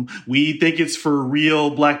take them. We think it's for real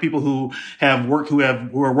black people who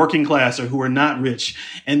are working class or who are not rich.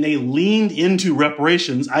 And they leaned into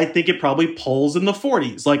reparations. I think it probably polls in the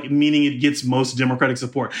 40s, meaning it gets most Democratic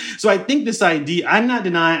support. So I think this idea, I'm not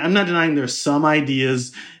denying there's some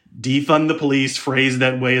ideas. Defund the police, phrased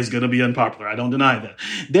that way, is going to be unpopular. I don't deny that.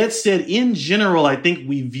 That said, in general, I think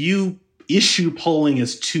we view issue polling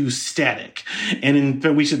as too static. And in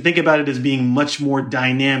fact, we should think about it as being much more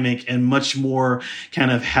dynamic and much more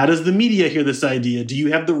kind of, how does the media hear this idea? Do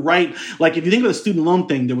you have the right, if you think about the student loan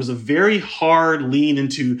thing, there was a very hard lean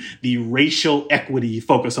into the racial equity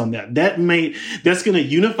focus on that. That's going to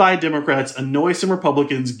unify Democrats, annoy some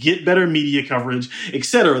Republicans, get better media coverage, et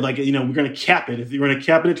cetera. We're going to cap it. If you're going to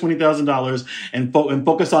cap it at $20,000 and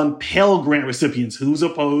focus on Pell Grant recipients, who's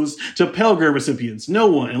opposed to Pell Grant recipients? No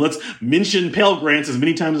one. And let's mention Pell Grants as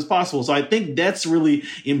many times as possible. So I think that's really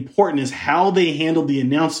important, is how they handled the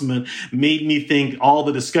announcement made me think all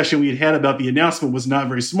the discussion we had about the announcement was not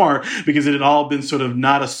very smart, because it had all been sort of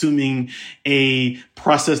not assuming a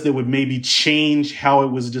process that would maybe change how it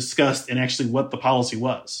was discussed and actually what the policy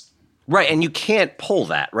was. Right, and you can't poll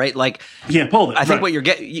that, right? You can't poll that. I think what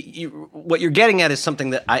you're getting at is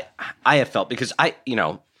something that I have felt, because I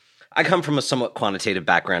come from a somewhat quantitative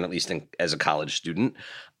background, at least as a college student.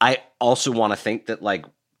 I also want to think that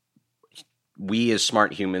we as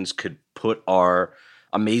smart humans could put our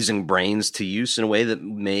amazing brains to use in a way that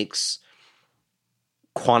makes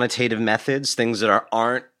quantitative methods, things that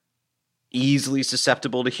aren't easily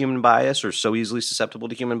susceptible to human bias or so easily susceptible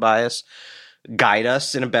to human bias, guide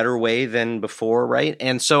us in a better way than before, right?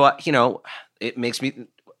 And so, it makes me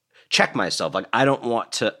check myself. I don't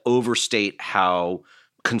want to overstate how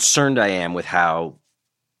concerned I am with how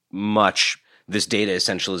much this data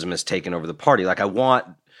essentialism has taken over the party. I want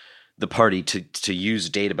the party to use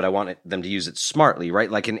data, but I want them to use it smartly, right?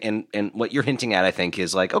 And what you're hinting at, I think,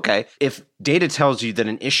 is okay, if data tells you that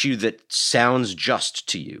an issue that sounds just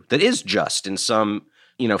to you, that is just in some,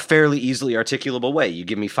 fairly easily articulable way, you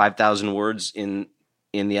give me 5,000 words in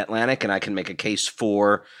the Atlantic, and I can make a case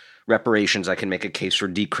for reparations. I can make a case for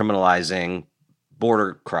decriminalizing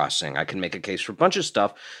border crossing. I can make a case for a bunch of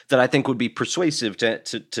stuff that I think would be persuasive to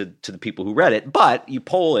the people who read it. But you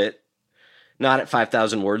poll it not at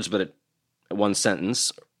 5,000 words, but at one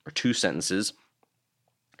sentence or two sentences,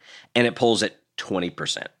 and it polls at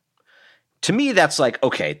 20%. To me, that's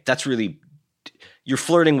okay, that's really, you're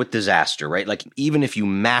flirting with disaster, right? Even if you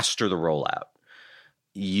master the rollout,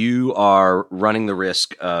 you are running the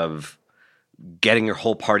risk of getting your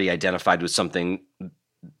whole party identified with something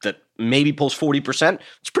that maybe pulls 40%.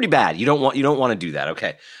 It's pretty bad. You don't want to do that.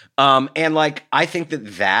 Okay. And I think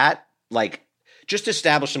that just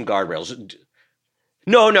establish some guardrails.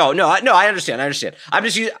 No, I understand. I'm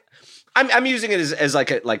just I'm using it as as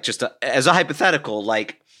a hypothetical.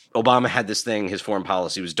 Obama had this thing, his foreign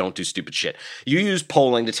policy was don't do stupid shit. You use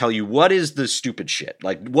polling to tell you what is the stupid shit.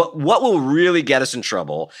 What will really get us in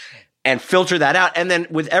trouble, and filter that out. And then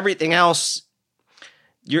with everything else,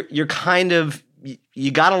 you're kind of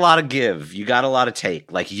you got a lot of give. You got a lot of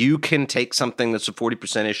take. Like, you can take something that's a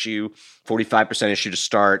 40% issue, 45% issue to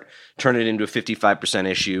start, turn it into a 55%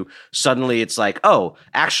 issue. Suddenly it's like, oh,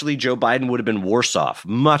 actually Joe Biden would have been worse off,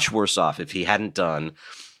 much worse off, if he hadn't done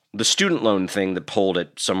the student loan thing that polled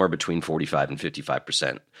at somewhere between 45 and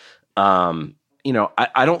 55%.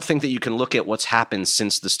 I don't think that you can look at what's happened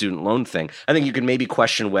since the student loan thing. I think you can maybe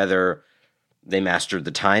question whether they mastered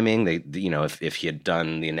the timing. If he had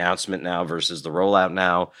done the announcement now versus the rollout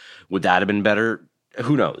now, would that have been better?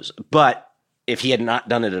 Who knows? But if he had not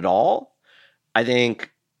done it at all, I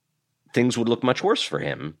think things would look much worse for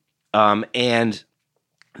him. And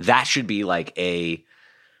that should be like a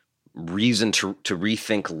reason to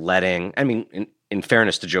rethink letting. I mean, in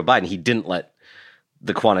fairness to Joe Biden, he didn't let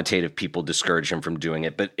the quantitative people discourage him from doing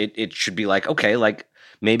it. But it should be like, okay, like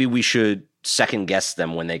maybe we should second guess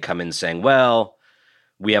them when they come in saying, well,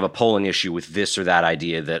 we have a polling issue with this or that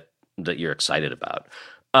idea that you're excited about.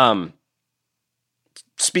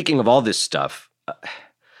 Speaking of all this stuff,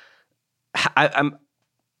 I'd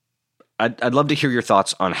love to hear your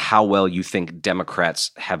thoughts on how well you think Democrats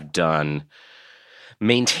have done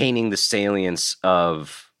maintaining the salience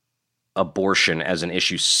of abortion as an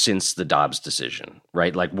issue since the Dobbs decision,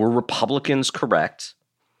 right? Like, were Republicans correct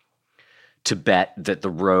to bet that the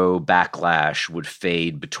Roe backlash would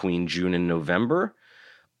fade between June and November?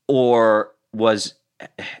 Or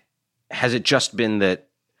has it just been that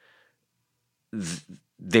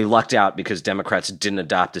they lucked out because Democrats didn't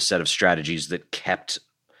adopt a set of strategies that kept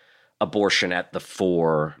abortion at the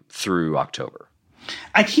fore through October?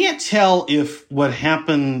 I can't tell if what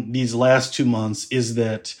happened these last 2 months is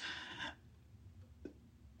that,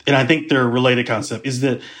 and I think they're a related concept, is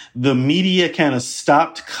that the media kind of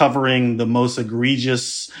stopped covering the most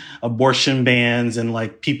egregious abortion bans and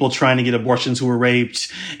like people trying to get abortions who were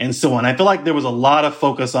raped and so on. I feel like there was a lot of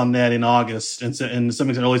focus on that in August and to some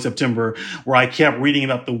extent early September, where I kept reading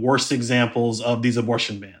about the worst examples of these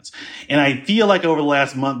abortion bans. And I feel like over the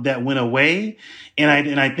last month that went away. And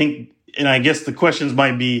I guess the questions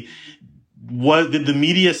might be, what did the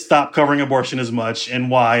media stop covering abortion as much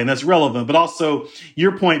and why? And that's relevant. But also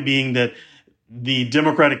your point being that the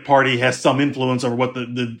Democratic Party has some influence over what with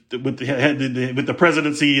the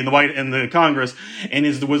presidency and the White and the Congress. And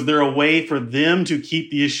was there a way for them to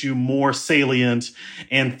keep the issue more salient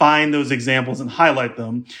and find those examples and highlight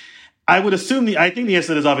them? I would assume I think the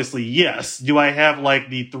answer is obviously yes. Do I have like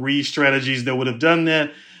the 3 strategies that would have done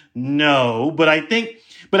that? No, but I think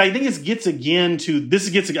it gets again to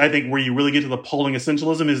I think where you really get to the polling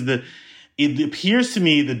essentialism is that it appears to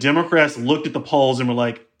me the Democrats looked at the polls and were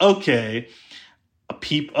like, okay,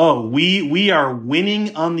 we are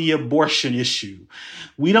winning on the abortion issue.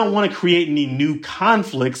 We don't want to create any new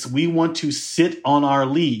conflicts. We want to sit on our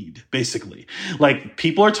lead, basically. Like,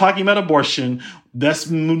 people are talking about abortion. Let's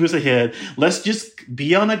move us ahead. Let's just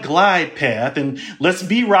be on a glide path and let's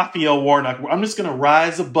be Raphael Warnock. I'm just going to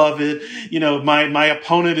rise above it. My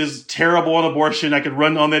opponent is terrible on abortion. I could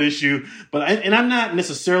run on that issue, but I'm not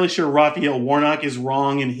necessarily sure Raphael Warnock is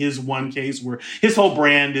wrong in his one case where his whole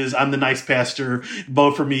brand is, I'm the nice pastor,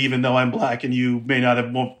 vote for me, even though I'm black and you may not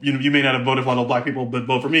have voted for all black people, but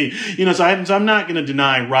vote for me. So I'm not going to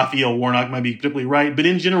deny Raphael Warnock might be particularly right, but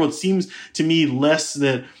in general, it seems to me less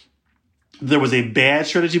that there was a bad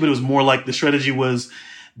strategy, but it was more like the strategy was,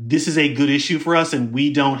 this is a good issue for us and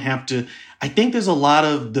we don't have to. I think there's a lot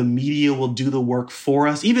of the media will do the work for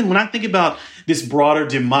us. Even when I think about this broader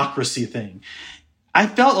democracy thing, I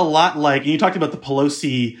felt a lot like, and you talked about the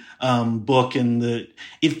Pelosi book, and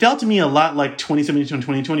it felt to me a lot like 2017 and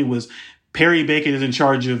 2020 was Perry Bacon is in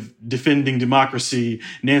charge of defending democracy.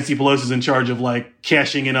 Nancy Pelosi is in charge of like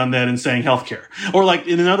cashing in on that and saying healthcare. Or like,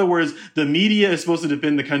 in other words, the media is supposed to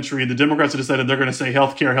defend the country. The Democrats have decided they're going to say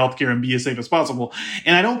healthcare, and be as safe as possible.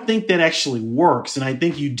 And I don't think that actually works. And I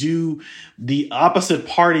think the opposite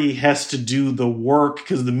party has to do the work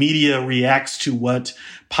because the media reacts to what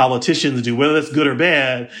politicians do, whether that's good or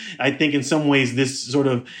bad. I think in some ways this sort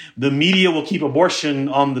of, the media will keep abortion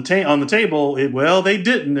on the table. They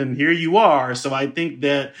didn't, and here you are. So I think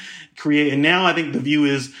that and now I think the view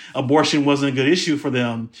is abortion wasn't a good issue for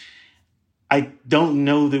them. I don't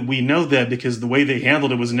know that we know that, because the way they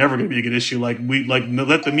handled it was never going to be a good issue. Let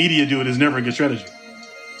the media do it is never a good strategy.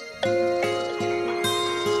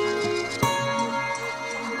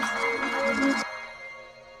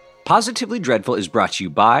 Positively Dreadful is brought to you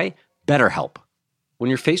by BetterHelp. When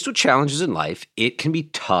you're faced with challenges in life, it can be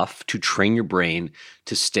tough to train your brain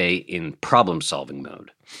to stay in problem-solving mode.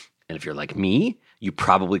 And if you're like me, you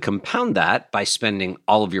probably compound that by spending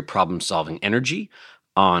all of your problem-solving energy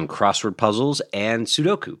on crossword puzzles and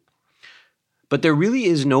Sudoku. But there really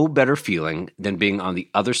is no better feeling than being on the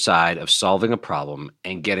other side of solving a problem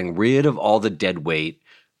and getting rid of all the dead weight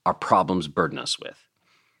our problems burden us with.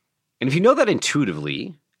 And if you know that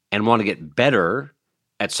intuitively and want to get better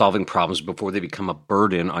at solving problems before they become a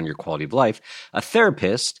burden on your quality of life, a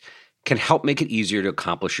therapist can help make it easier to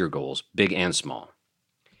accomplish your goals, big and small.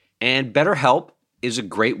 And BetterHelp is a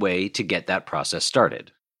great way to get that process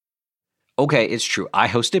started. Okay, it's true. I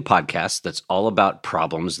host a podcast that's all about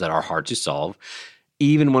problems that are hard to solve,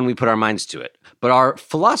 even when we put our minds to it. But our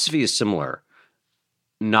philosophy is similar.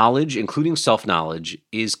 Knowledge, including self-knowledge,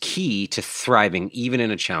 is key to thriving even in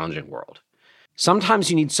a challenging world. Sometimes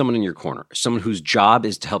you need someone in your corner, someone whose job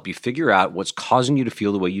is to help you figure out what's causing you to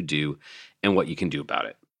feel the way you do and what you can do about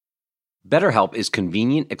it. BetterHelp is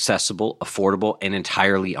convenient, accessible, affordable, and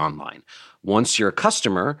entirely online. Once you're a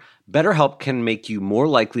customer, BetterHelp can make you more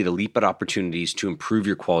likely to leap at opportunities to improve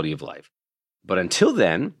your quality of life. But until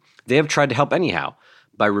then, they have tried to help anyhow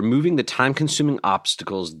by removing the time-consuming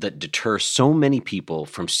obstacles that deter so many people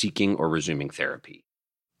from seeking or resuming therapy.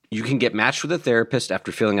 You can get matched with a therapist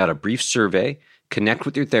after filling out a brief survey, connect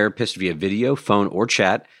with your therapist via video, phone, or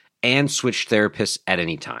chat, and switch therapists at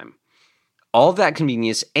any time. All of that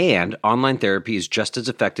convenience and online therapy is just as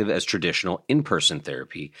effective as traditional in-person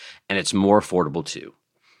therapy, and it's more affordable too.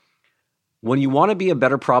 When you want to be a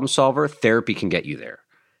better problem solver, therapy can get you there.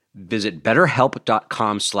 Visit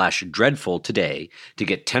betterhelp.com/dreadful today to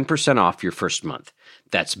get 10% off your first month.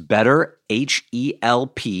 That's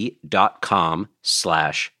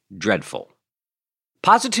betterhelp.com/dreadful.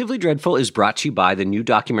 Positively Dreadful is brought to you by the new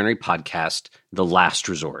documentary podcast, The Last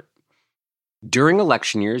Resort. During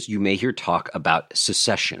election years, you may hear talk about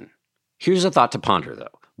secession. Here's a thought to ponder,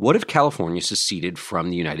 though. What if California seceded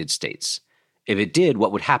from the United States? If it did,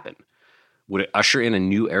 what would happen? Would it usher in a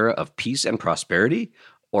new era of peace and prosperity,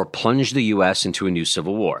 or plunge the U.S. into a new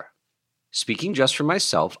civil war? Speaking just for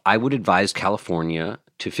myself, I would advise California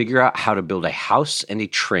to figure out how to build a house and a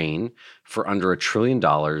train for under $1 trillion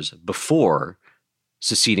before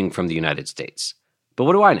seceding from the United States. But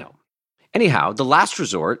what do I know? Anyhow, The Last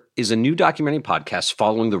Resort is a new documentary podcast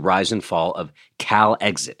following the rise and fall of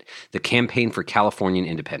CalExit, the campaign for Californian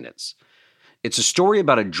independence. It's a story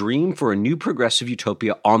about a dream for a new progressive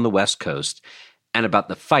utopia on the West Coast and about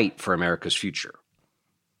the fight for America's future.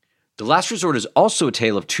 The Last Resort is also a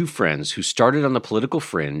tale of two friends who started on the political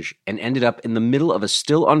fringe and ended up in the middle of a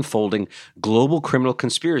still unfolding global criminal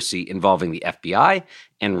conspiracy involving the FBI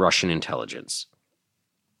and Russian intelligence.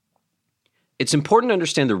 It's important to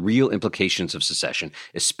understand the real implications of secession,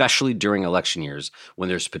 especially during election years when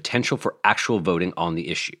there's potential for actual voting on the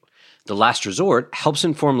issue. The Last Resort helps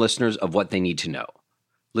inform listeners of what they need to know.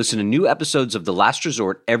 Listen to new episodes of The Last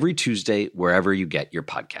Resort every Tuesday wherever you get your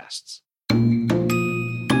podcasts.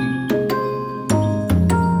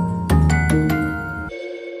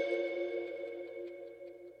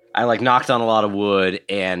 I knocked on a lot of wood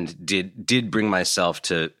and did bring myself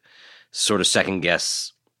to sort of second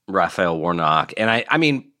guess Raphael Warnock. And I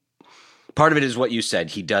mean, part of it is what you said.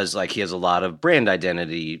 He does he has a lot of brand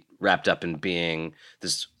identity wrapped up in being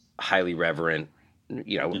this highly reverent,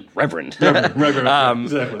 reverend. Reverend,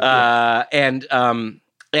 exactly.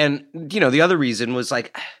 And the other reason was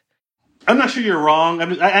I'm not sure you're wrong.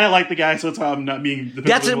 I like the guy, so that's how I'm not being.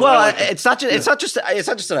 That's it. Well, it's not just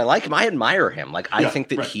that I like him. I admire him. I think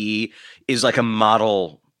that he is a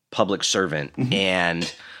model public servant,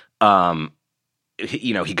 and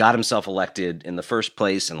he got himself elected in the first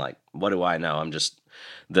place. And what do I know? I'm just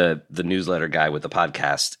the newsletter guy with the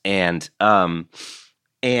podcast, and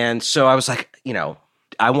so I was I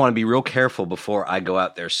want to be real careful before I go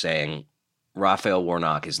out there saying Raphael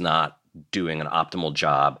Warnock is not doing an optimal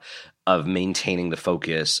job of maintaining the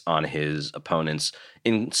focus on his opponent's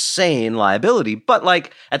insane liability. But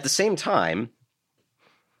at the same time,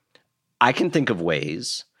 I can think of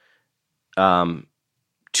ways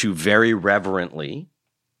to very reverently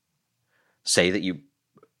say that you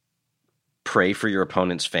pray for your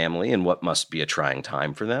opponent's family in what must be a trying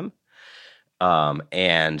time for them,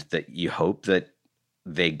 and that you hope that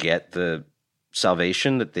they get the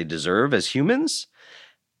salvation that they deserve as humans.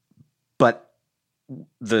 But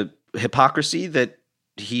the hypocrisy that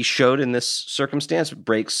he showed in this circumstance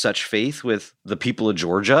breaks such faith with the people of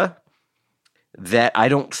Georgia that I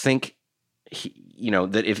don't think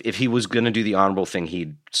that if he was going to do the honorable thing,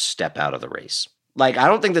 he'd step out of the race. I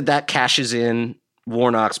don't think that cashes in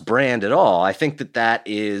Warnock's brand at all. I think that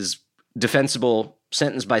is defensible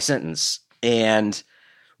sentence by sentence. And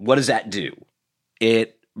what does that do?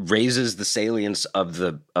 It raises the salience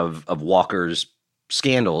of Walker's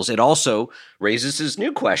scandals, it also raises this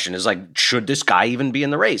new question: is like, should this guy even be in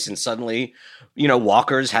the race? And suddenly,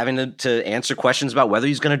 Walker's having to answer questions about whether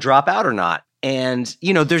he's going to drop out or not. And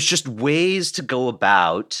there's just ways to go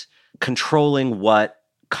about controlling what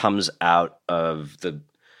comes out of the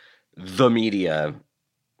media,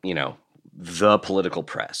 the political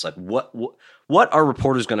press. Like what are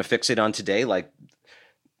reporters going to fixate on today? Like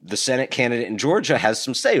the Senate candidate in Georgia has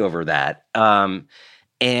some say over that.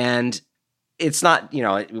 And it's not,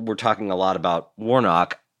 we're talking a lot about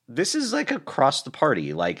Warnock. This is like across the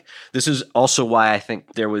party. Like this is also why I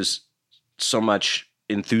think there was so much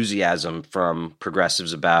enthusiasm from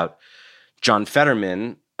progressives about John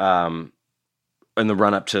Fetterman in the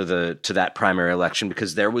run up to that primary election,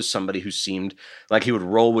 because there was somebody who seemed like he would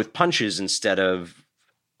roll with punches instead of,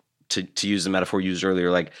 to use the metaphor used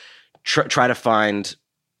earlier, like try to find,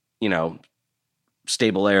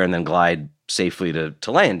 stable air and then glide safely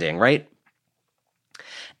to landing, right?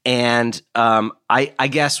 And I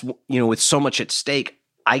guess, with so much at stake,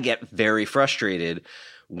 I get very frustrated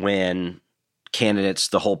when candidates,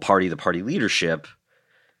 the whole party, the party leadership,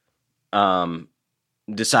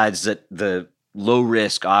 decides that the low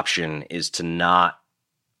risk option is to not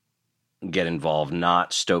get involved,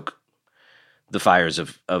 not stoke the fires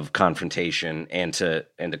of confrontation, and to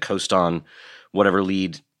coast on whatever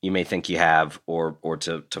lead you may think you have, or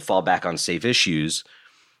to fall back on safe issues.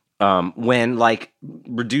 When like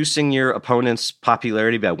reducing your opponent's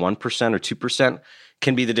popularity by 1% or 2%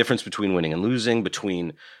 can be the difference between winning and losing,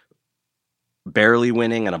 between barely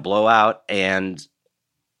winning and a blowout. And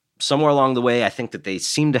somewhere along the way, I think that they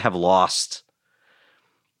seem to have lost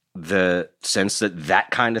the sense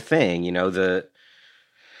that kind of thing,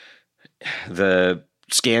 the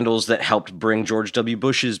scandals that helped bring George W.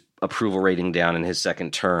 Bush's approval rating down in his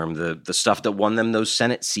second term, the stuff that won them those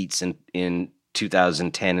Senate seats in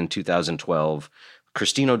 2010 and 2012,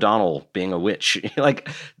 Christine O'Donnell being a witch, like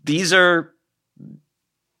they're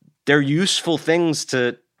useful things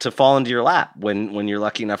to fall into your lap when you're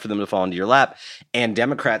lucky enough for them to fall into your lap. And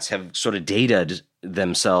Democrats have sort of dated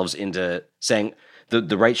themselves into saying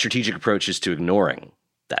the right strategic approach is to ignoring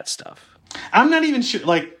that stuff. I'm not even sure,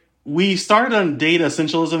 like, we started on data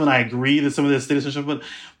essentialism, and I agree that some of this data essentialism,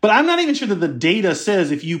 but I'm not even sure that the data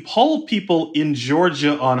says if you poll people in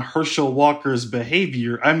Georgia on Herschel Walker's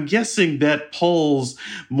behavior, I'm guessing that polls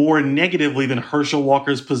more negatively than Herschel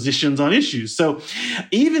Walker's positions on issues. So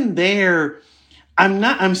even there,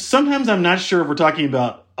 sometimes I'm not sure if we're talking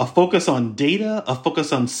about a focus on data, a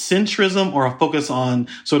focus on centrism, or a focus on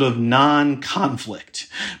sort of non-conflict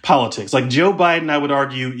politics. Like Joe Biden, I would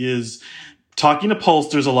argue, is talking to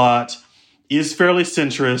pollsters a lot, is fairly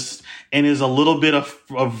centrist, and is a little bit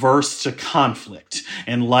averse to conflict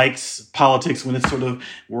and likes politics when it's sort of,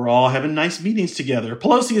 we're all having nice meetings together.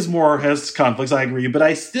 Pelosi has conflicts, I agree, but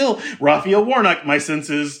Raphael Warnock, my sense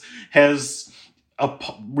is,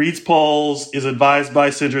 reads polls, is advised by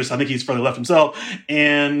centrists. I think he's fairly left himself,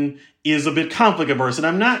 and is a bit conflict averse.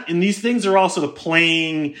 And these things are all sort of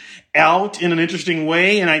playing out in an interesting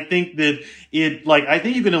way. And I think that I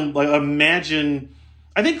think you can imagine,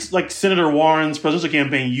 I think like Senator Warren's presidential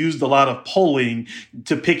campaign used a lot of polling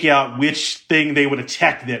to pick out which thing they would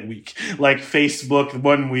attack that week, like Facebook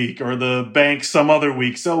one week or the bank some other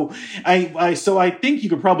week. So I think you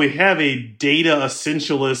could probably have a data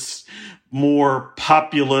essentialist, more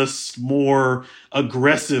populist, more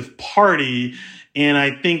aggressive party. And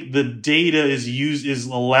I think the data is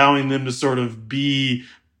allowing them to sort of be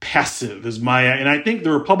passive and I think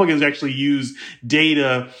the Republicans actually use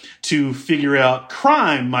data to figure out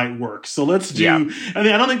crime might work. So let's do, I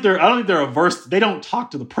don't think they're averse. They don't talk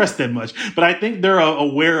to the press that much, but I think they're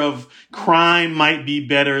aware of crime might be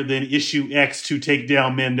better than issue X to take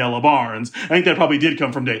down Mandela Barnes. I think that probably did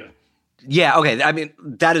come from data. Yeah, okay. I mean,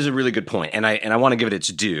 that is a really good point, and I want to give it its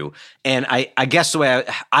due. And I guess the way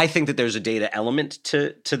I think that there's a data element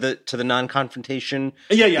to the non-confrontation.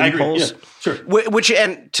 Yeah, I agree. Yeah, sure. Which,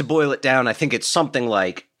 and to boil it down, I think it's something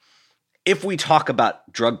like, if we talk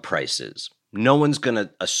about drug prices, no one's going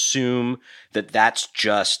to assume that that's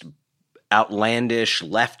just outlandish,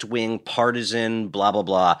 left-wing, partisan, blah, blah,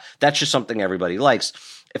 blah. That's just something everybody likes.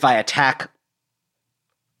 If I attack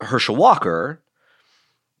Herschel Walker,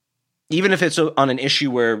 even if it's on an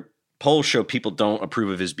issue where polls show people don't approve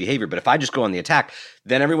of his behavior, but if I just go on the attack,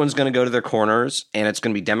 then everyone's going to go to their corners, and it's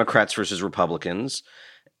going to be Democrats versus Republicans.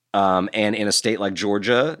 And in a state like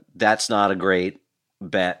Georgia, that's not a great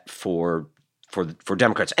bet for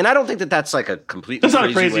Democrats. And I don't think that that's like a completely that's not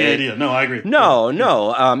a crazy idea. No, I agree. No.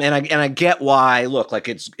 And I get why. Look, like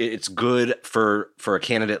it's good for a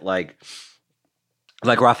candidate like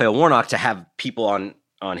Raphael Warnock to have people on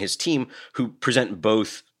on his team who present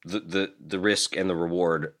both the risk and the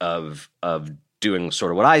reward of doing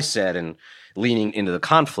sort of what I said and leaning into the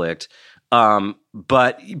conflict.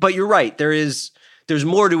 But you're right. There's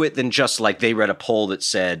more to it than just like they read a poll that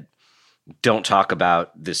said, don't talk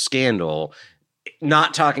about this scandal.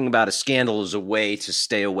 Not talking about a scandal is a way to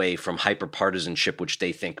stay away from hyperpartisanship, which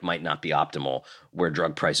they think might not be optimal where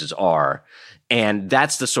drug prices are. And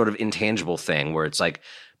that's the sort of intangible thing where it's like,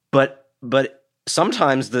 but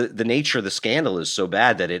sometimes the nature of the scandal is so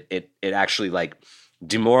bad that it actually like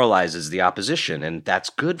demoralizes the opposition, and that's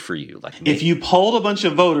good for you. Like, if you polled a bunch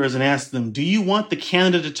of voters and asked them, do you want the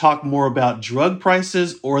candidate to talk more about drug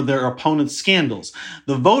prices or their opponent's scandals?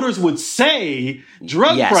 The voters would say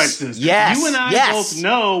drug prices. Yes. You and I both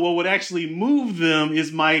know what would actually move them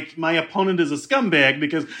is my opponent is a scumbag,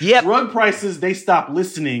 because drug prices, they stop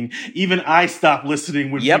listening. Even I stop listening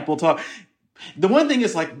when people talk. The one thing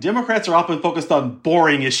is, like, Democrats are often focused on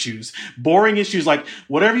boring issues. Boring issues, like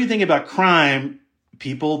whatever you think about crime,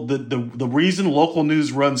 people, the reason local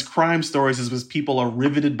news runs crime stories is because people are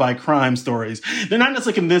riveted by crime stories. They're not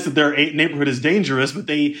necessarily convinced that their neighborhood is dangerous, but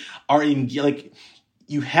they are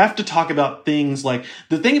you have to talk about things like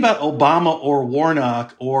the thing about Obama or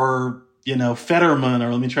Warnock or, Fetterman,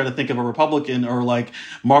 or let me try to think of a Republican, or like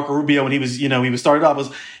Marco Rubio when he was started off,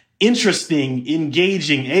 was interesting,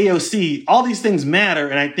 engaging, AOC, all these things matter.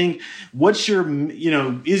 And I think is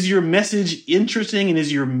your message interesting and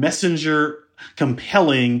is your messenger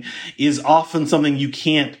compelling is often something you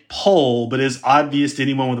can't poll, but is obvious to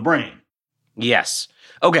anyone with a brain. Yes.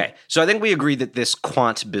 Okay. So I think we agree that this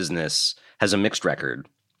quant business has a mixed record.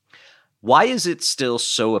 Why is it still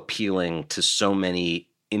so appealing to so many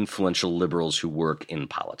influential liberals who work in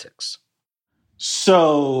politics?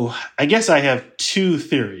 So I guess I have two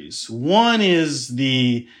theories. One is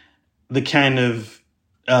the kind of,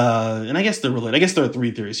 and I guess they're related. I guess there are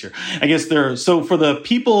three theories here. So for the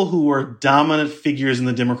people who are dominant figures in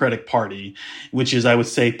the Democratic Party, which is, I would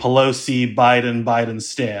say, Pelosi, Biden's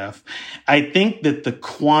staff, I think that the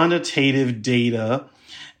quantitative data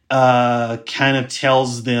kind of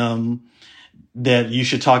tells them that you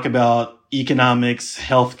should talk about economics,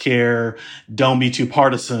 healthcare, don't be too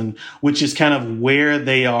partisan, which is kind of where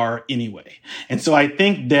they are anyway. And so I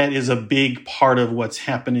think that is a big part of what's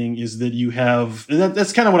happening, is that you have,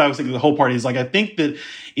 that's kind of what I was thinking. The whole party is like, I think that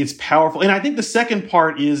it's powerful. And I think the second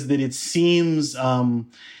part is that it seems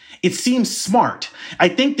smart. I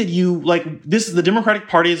think that the Democratic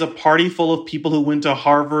Party is a party full of people who went to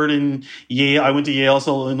Harvard and Yale. I went to Yale,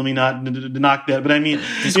 so let me not knock that. But I mean,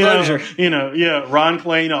 disclosure. Ron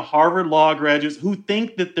Clay, Harvard law graduates who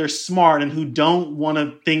think that they're smart and who don't want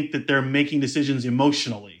to think that they're making decisions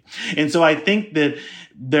emotionally. And so I think that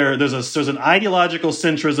there's an ideological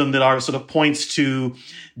centrism that sort of points to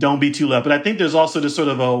don't be too left. But I think there's also just sort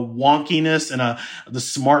of a wonkiness and the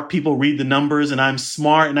smart people read the numbers and I'm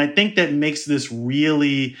smart. And I think that makes this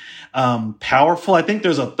really powerful. I think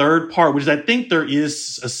there's a third part, which is I think there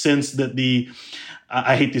is a sense that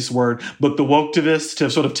I hate this word, but the woketivists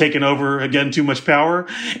have sort of taken over, again, too much power.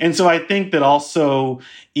 And so I think that also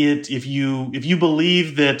if you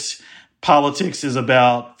believe that politics is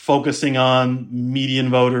about focusing on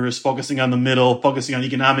median voters, focusing on the middle, focusing on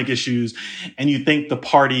economic issues, and you think the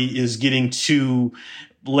party is getting too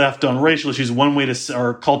left on racial issues, one way to,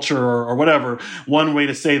 or culture or whatever, one way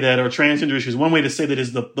to say that, or transgender issues, one way to say that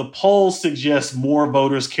is the polls suggest more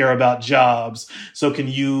voters care about jobs. So can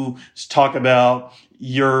you talk about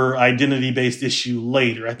your identity-based issue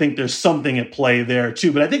later? I think there's something at play there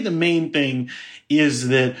too. But I think the main thing is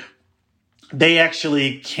that they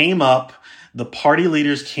actually the party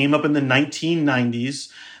leaders came up in the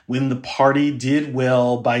 1990s when the party did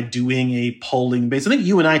well by doing a polling base. I think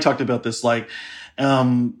you and I talked about this way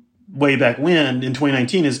back when in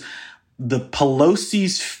 2019 is the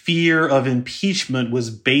Pelosi's fear of impeachment was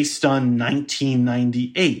based on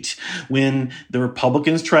 1998 when the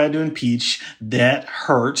Republicans tried to impeach. That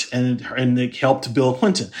hurt and it helped Bill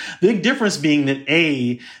Clinton. The big difference being that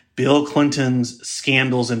Bill Clinton's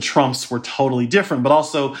scandals and Trump's were totally different, but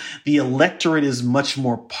also the electorate is much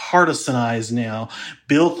more partisanized now.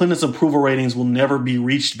 Bill Clinton's approval ratings will never be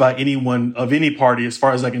reached by anyone of any party, as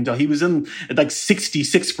far as I can tell. He was at like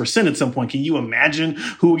 66% at some point. Can you imagine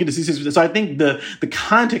who would get to 66%? So I think the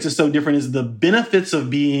context is so different. Is the benefits of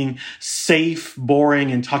being safe,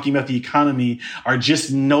 boring, and talking about the economy are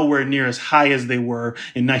just nowhere near as high as they were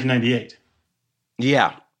in 1998.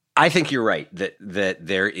 Yeah. I think you're right that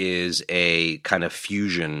there is a kind of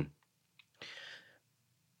fusion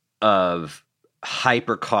of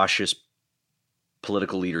hyper cautious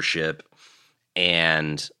political leadership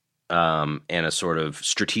and a sort of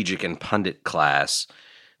strategic and pundit class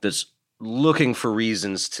that's looking for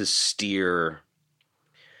reasons to steer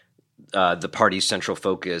the party's central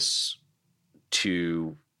focus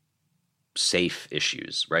to safe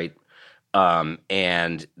issues, right?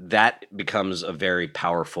 And that becomes a very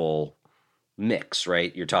powerful mix,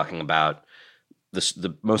 right? You're talking about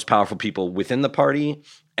the most powerful people within the party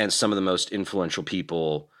and some of the most influential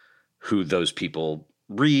people who those people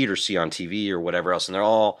read or see on TV or whatever else. And they're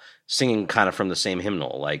all singing kind of from the same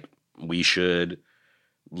hymnal. Like, we should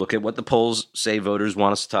look at what the polls say voters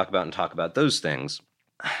want us to talk about and talk about those things.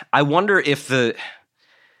 I wonder if the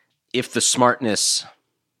smartness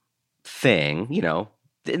thing,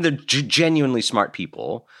 the genuinely smart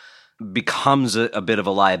people, becomes a bit of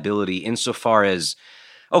a liability insofar as,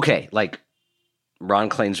 okay, like Ron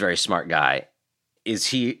Klain's a very smart guy. Is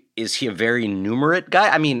he a very numerate guy?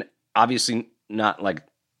 I mean, obviously not like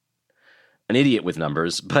an idiot with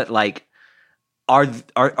numbers, but like are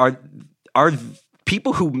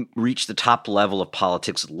people who reach the top level of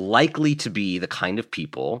politics likely to be the kind of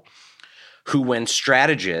people who, when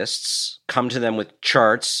strategists come to them with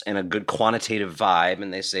charts and a good quantitative vibe,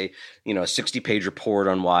 and they say, a 60-page report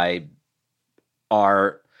on why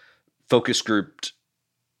our focus grouped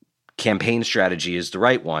campaign strategy is the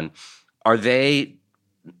right one, are they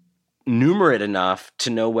numerate enough to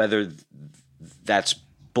know whether that's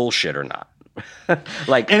bullshit or not? And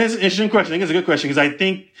it's an interesting question. I think it's a good question, because I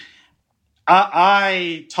think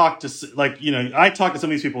I talk to some of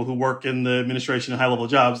these people who work in the administration and high level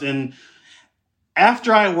jobs, and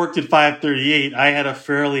after I worked at 538, I had a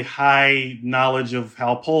fairly high knowledge of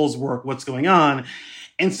how polls work, what's going on.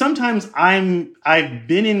 And sometimes I've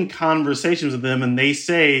been in conversations with them and they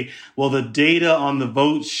say, well, the data on the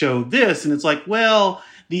votes show this. And it's like, well,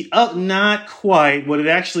 not quite. What it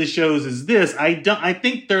actually shows is this. I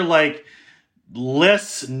think they're like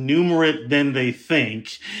less numerate than they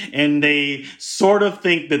think. And they sort of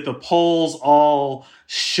think that the polls all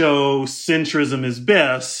show centrism is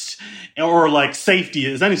best, or like safety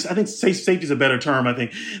is. I think safety is a better term. I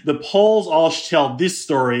think the polls all tell this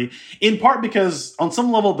story, in part because on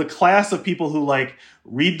some level, the class of people who like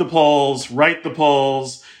read the polls, write the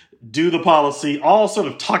polls, do the policy, all sort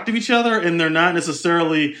of talk to each other, and they're not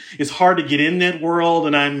necessarily, it's hard to get in that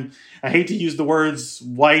world. And I hate to use the words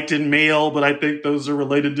white and male, but I think those are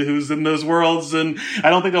related to who's in those worlds. And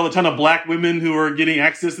I don't think there are a ton of black women who are getting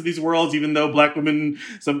access to these worlds, even though black women,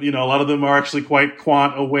 a lot of them are actually quite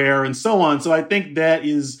quant aware and so on. So I think that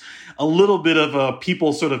is a little bit of a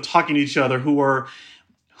people sort of talking to each other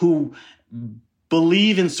who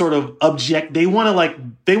believe in sort of they want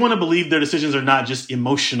to believe their decisions are not just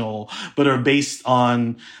emotional, but are based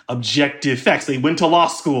on objective facts. They went to law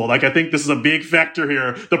school. Like, I think this is a big factor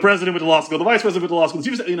here. The president went to law school. The vice president went to law school.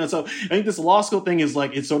 So I think this law school thing is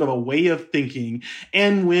like, it's sort of a way of thinking.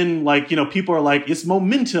 And when people are like, it's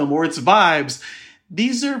momentum or it's vibes,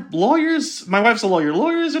 these are lawyers. My wife's a lawyer.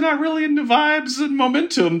 Lawyers are not really into vibes and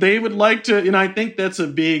momentum. They would like to, and I think that's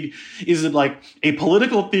is it like a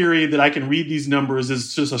political theory that I can read these numbers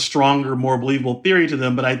is just a stronger, more believable theory to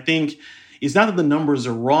them. But I think it's not that the numbers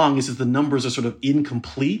are wrong. It's that the numbers are sort of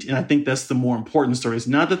incomplete. And I think that's the more important story. It's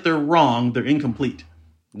not that they're wrong. They're incomplete.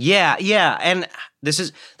 Yeah. And this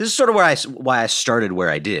is sort of why I started where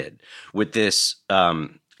I did with this,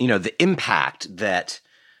 the impact that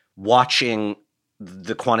watching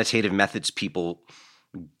the quantitative methods people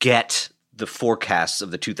get the forecasts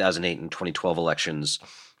of the 2008 and 2012 elections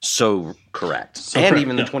so correct.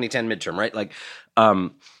 Even the 2010 midterm, right?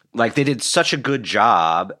 Like they did such a good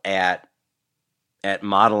job at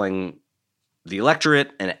modeling the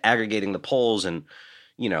electorate and aggregating the polls and,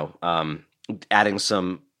 adding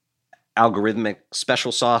some algorithmic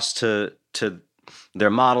special sauce to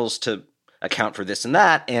their models to account for this and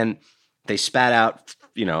that. And they spat out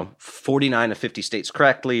 49 of 50 states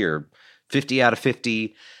correctly, or 50 out of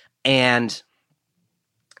 50. And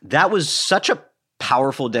that was such a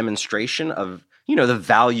powerful demonstration of, the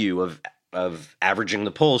value of averaging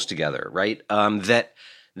the polls together, right? That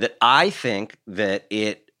I think that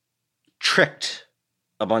it tricked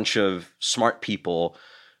a bunch of smart people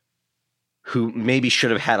who maybe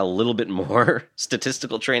should have had a little bit more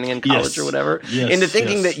statistical training in college or whatever, into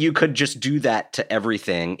thinking that you could just do that to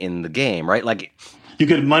everything in the game, right? Like, you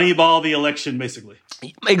could moneyball the election, basically.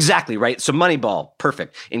 Exactly, right? So Moneyball,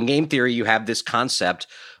 perfect. In game theory, you have this concept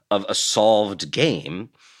of a solved game,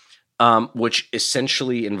 which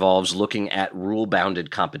essentially involves looking at rule-bounded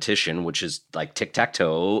competition, which is like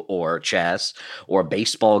tic-tac-toe or chess or a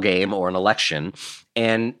baseball game or an election,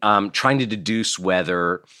 and trying to deduce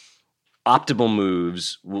whether optimal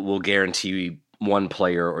moves will guarantee one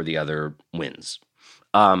player or the other wins.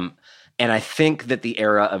 And I think that the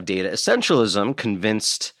era of data essentialism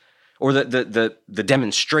convinced, or the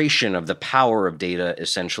demonstration of the power of data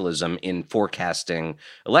essentialism in forecasting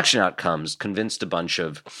election outcomes convinced a bunch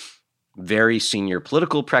of very senior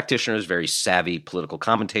political practitioners, very savvy political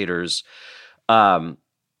commentators,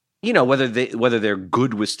 whether they're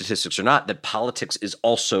good with statistics or not, that politics is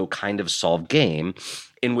also kind of a solved game,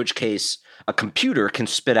 in which case a computer can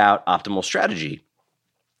spit out optimal strategy.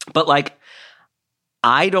 But like,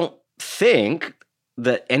 I don't think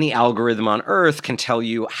that any algorithm on Earth can tell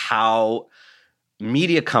you how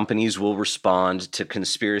media companies will respond to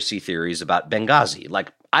conspiracy theories about Benghazi.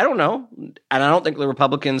 Like, I don't know. And I don't think the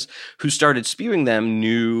Republicans who started spewing them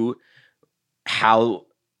knew how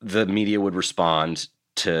the media would respond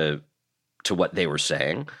to what they were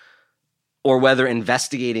saying, or whether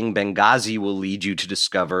investigating Benghazi will lead you to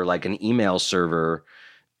discover like an email server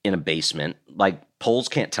in a basement. Like, polls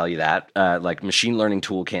can't tell you that. Like, machine learning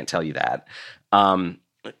tool can't tell you that.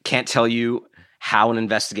 Can't tell you how an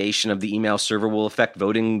investigation of the email server will affect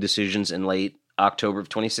voting decisions in late October of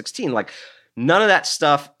 2016. Like, none of that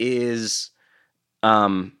stuff is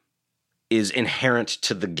inherent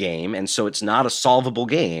to the game, and so it's not a solvable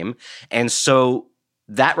game. And so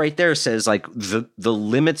that right there says like the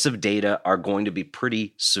limits of data are going to be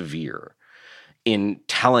pretty severe in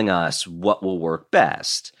telling us what will work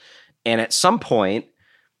best. And at some point,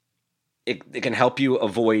 it can help you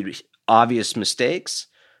avoid obvious mistakes.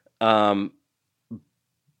 But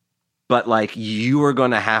like, you are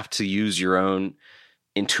going to have to use your own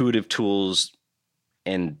intuitive tools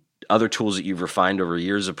and other tools that you've refined over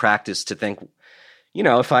years of practice to think,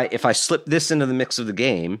 if I slip this into the mix of the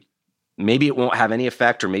game, maybe it won't have any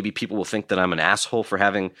effect, or maybe people will think that I'm an asshole for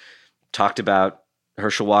having talked about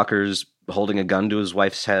Herschel Walker's holding a gun to his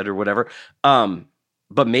wife's head or whatever.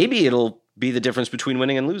 But maybe it'll be the difference between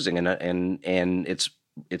winning and losing. And it's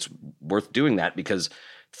worth doing that, because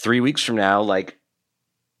 3 weeks from now, like,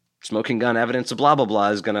 smoking gun evidence of blah, blah, blah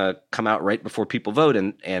is going to come out right before people vote.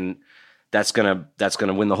 And that's going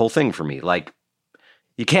to win the whole thing for me. Like,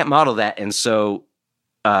 you can't model that. And so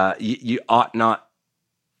you ought not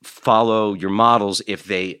follow your models if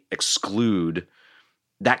they exclude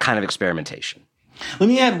that kind of experimentation. Let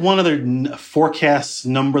me add one other forecast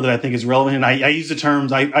number that I think is relevant. And I use the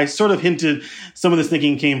terms, I sort of hinted some of this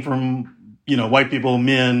thinking came from, white people,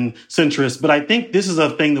 men, centrists, but I think this is a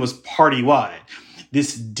thing that was party-wide.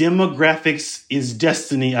 This demographics is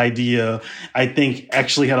destiny idea, I think,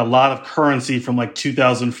 actually had a lot of currency from like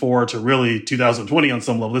 2004 to really 2020 on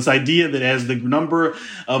some level. This idea that as the number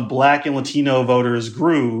of Black and Latino voters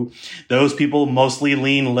grew, those people mostly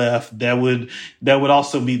lean left. That would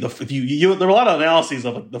also be there are a lot of analyses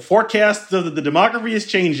of the forecast of the demography is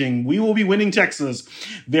changing. We will be winning Texas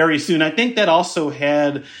very soon. I think that also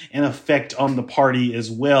had an effect on the party as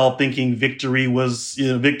well, thinking victory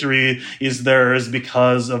is theirs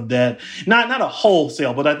because of that. Not a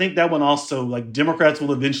wholesale, but I think that one also, like, Democrats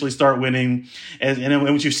will eventually start winning. And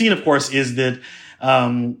what you've seen, of course, is that,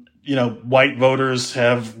 white voters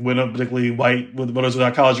particularly white voters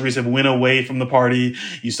without college degrees have went away from the party.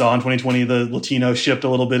 You saw in 2020, the Latino shift a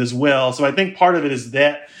little bit as well. So I think part of it is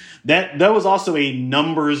that was also a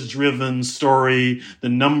numbers-driven story. The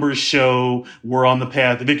numbers show we're on the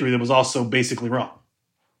path to victory that was also basically wrong.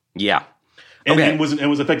 Yeah. And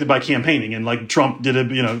was affected by campaigning, and like Trump did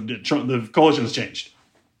the coalition has changed.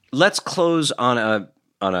 Let's close on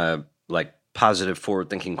a like positive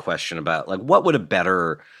forward thinking question about like, what would a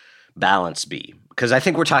better balance be? Because I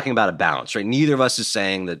think we're talking about a balance, right? Neither of us is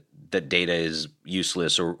saying that data is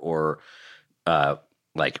useless or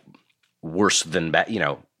like worse than bad.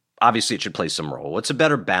 Obviously it should play some role. What's a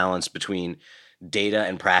better balance between data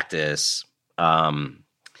and practice?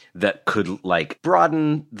 That could like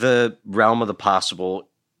broaden the realm of the possible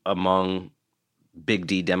among big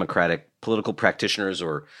D Democratic political practitioners,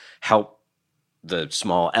 or help the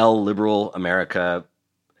small L liberal America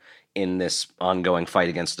in this ongoing fight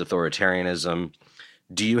against authoritarianism?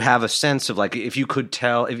 Do you have a sense of like, if you could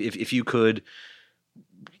tell, if you could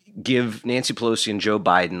give Nancy Pelosi and Joe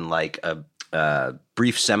Biden like a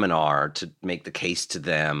brief seminar to make the case to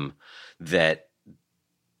them that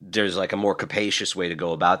there's like a more capacious way to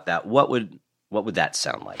go about that, what would that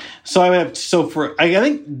sound like? So I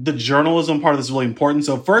think the journalism part of this is really important.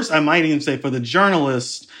 So first, I might even say for the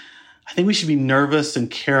journalist, I think we should be nervous and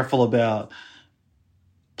careful about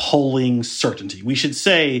polling certainty. We should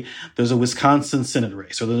say there's a Wisconsin Senate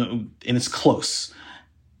race, and it's close.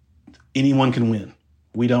 Anyone can win.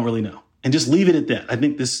 We don't really know. And just leave it at that. I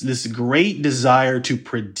think this great desire to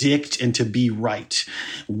predict and to be right.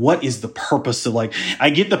 What is the purpose of, like,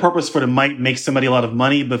 I get the purpose for it might make somebody a lot of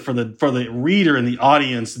money, but for the reader and the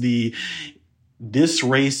audience, this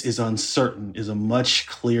race is uncertain is a much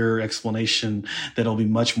clearer explanation that'll be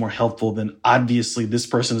much more helpful than obviously this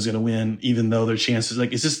person is going to win, even though their chances,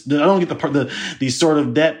 like, it's just, I don't get the sort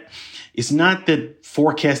of that. It's not that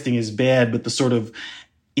forecasting is bad, but the sort of,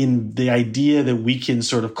 in the idea that we can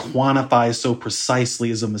sort of quantify so precisely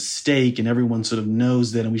is a mistake, and everyone sort of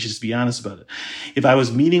knows that, and we should just be honest about it. If I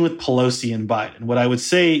was meeting with Pelosi and Biden, what I would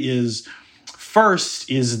say is, first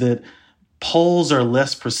is that polls are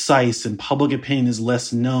less precise and public opinion is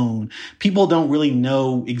less known. People don't really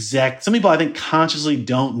know some people, I think, consciously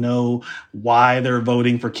don't know why they're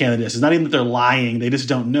voting for candidates. It's not even that they're lying. They just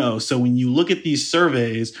don't know. So when you look at these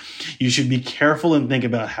surveys, you should be careful and think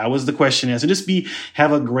about how was the question asked, and just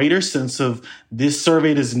have a greater sense of, this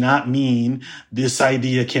survey does not mean this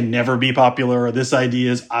idea can never be popular or this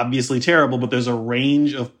idea is obviously terrible, but there's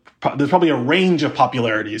probably a range of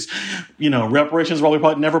popularities. Reparations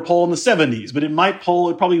probably never poll in the 70s, but it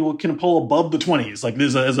probably can poll above the 20s. Like,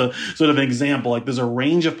 as a sort of an example, like, there's a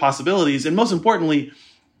range of possibilities. And most importantly,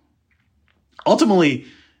 ultimately,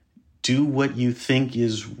 do what you think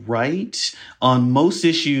is right. On most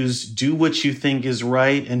issues, do what you think is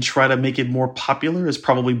right and try to make it more popular is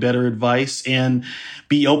probably better advice. And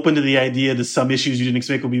be open to the idea that some issues you didn't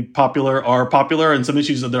expect would be popular are popular, and some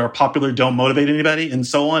issues that are popular don't motivate anybody, and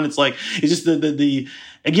so on. It's just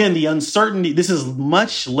again, the uncertainty. This is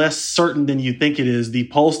much less certain than you think it is. The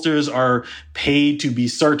pollsters are paid to be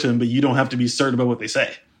certain, but you don't have to be certain about what they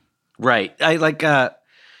say. Right. I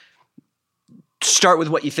start with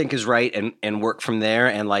what you think is right and work from there,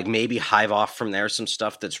 and maybe hive off from there some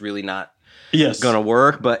stuff that's really not going to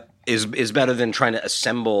work, but is better than trying to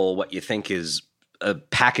assemble what you think is a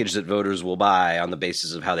package that voters will buy on the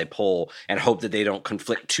basis of how they poll and hope that they don't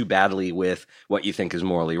conflict too badly with what you think is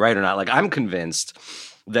morally right or not. I'm convinced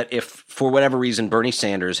that if for whatever reason Bernie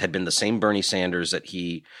Sanders had been the same Bernie Sanders that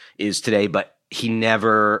he is today, but he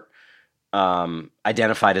never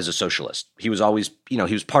identified as a socialist. He was always, he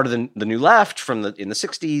was part of the New Left in the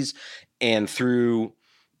 60s and through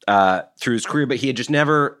his career, but he had just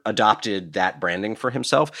never adopted that branding for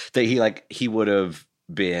himself, that he would have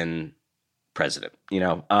been president,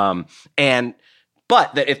 but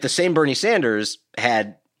that if the same Bernie Sanders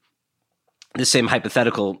had the same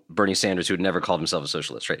hypothetical Bernie Sanders who had never called himself a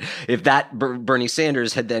socialist, right? If that Bernie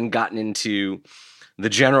Sanders had then gotten into the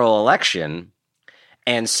general election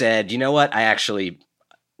and said, you know what, I'm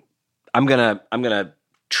gonna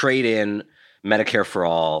trade in Medicare for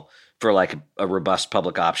all for a robust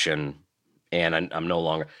public option, and I'm no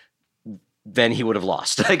longer, then he would have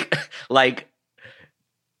lost.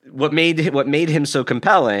 What made him so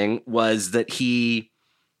compelling was that he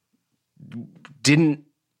didn't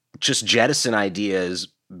just jettison ideas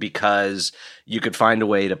because you could find a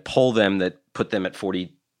way to poll them that put them at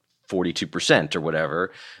 42% or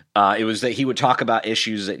whatever. It was that he would talk about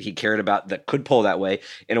issues that he cared about that could poll that way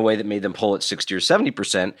in a way that made them poll at 60 or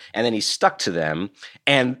 70%, and then he stuck to them.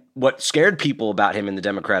 And what scared people about him in the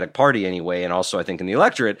Democratic Party anyway, and also I think in the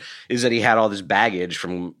electorate, is that he had all this baggage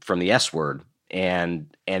from the S word. And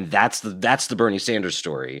that's the Bernie Sanders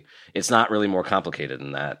story. It's not really more complicated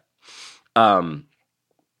than that.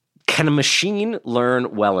 Can a machine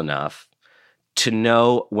learn well enough to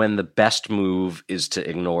know when the best move is to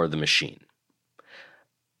ignore the machine?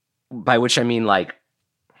 By which I mean,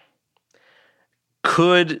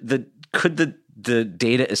 could the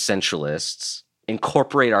data essentialists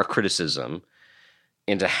incorporate our criticism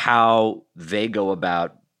into how they go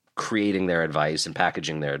about creating their advice and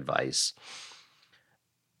packaging their advice,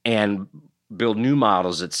 and build new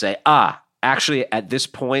models that say, actually at this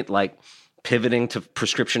point, pivoting to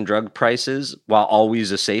prescription drug prices, while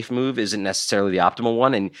always a safe move, isn't necessarily the optimal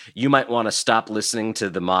one. And you might want to stop listening to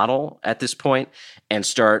the model at this point and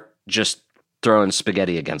start just throwing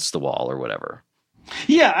spaghetti against the wall or whatever.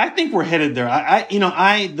 Yeah, I think we're headed there.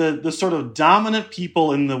 The sort of dominant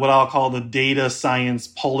people in what I'll call the data science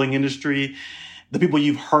polling industry, the people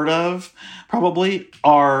you've heard of probably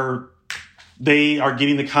they are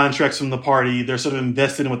getting the contracts from the party. They're sort of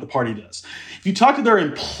invested in what the party does. If you talk to their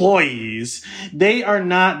employees, they are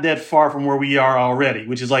not that far from where we are already,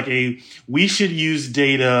 which is we should use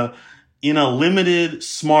data in a limited,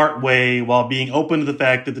 smart way while being open to the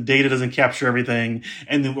fact that the data doesn't capture everything,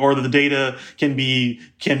 or that the data can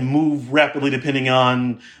move rapidly depending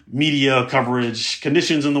on media coverage,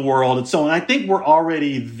 conditions in the world, and so on. I think we're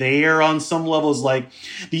already there on some levels.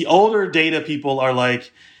 The older data people are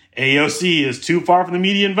AOC is too far from the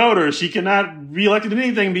median voter. She cannot be elected in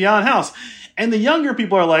anything beyond House. And the younger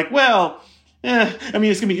people are like, well, I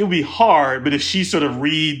mean, it'll be hard, but if she sort of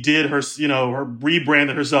rebranded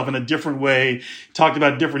herself in a different way, talked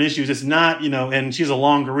about different issues, it's not, and she has a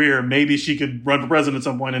long career, maybe she could run for president at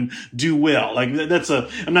some point and do well. Like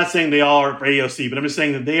I'm not saying they all are for AOC, but I'm just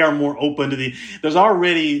saying that they are more open to there's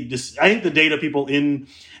already this, I think the data people in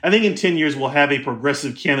 10 years we'll have a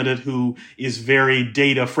progressive candidate who is very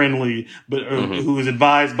data friendly, but who is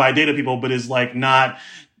advised by data people, but is like not,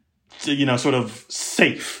 sort of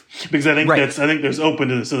safe, because I think there's open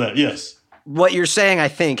to this. So that, yes. What you're saying, I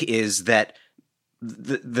think, is that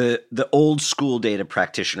the old school data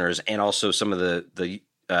practitioners and also some of the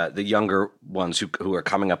younger ones who are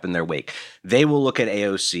coming up in their wake, they will look at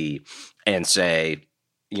AOC and say,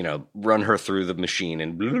 run her through the machine,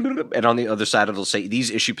 and on the other side it'll say these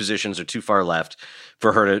issue positions are too far left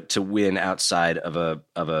for her to win outside of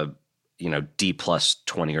a D plus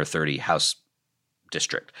 20 or 30 House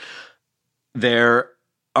district. Their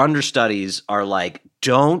understudies are like,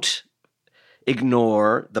 don't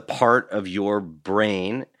ignore the part of your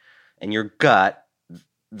brain and your gut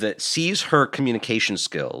that sees her communication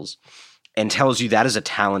skills and tells you that is a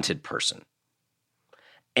talented person.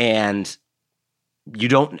 And you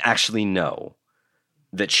don't actually know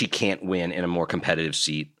that she can't win in a more competitive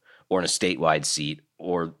seat or in a statewide seat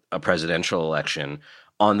or a presidential election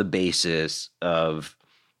on the basis of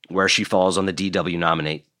where she falls on the DW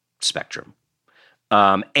nominate spectrum.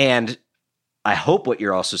 And I hope what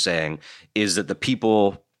you're also saying is that the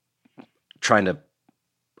people trying to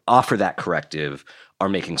offer that corrective are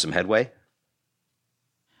making some headway.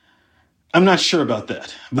 I'm not sure about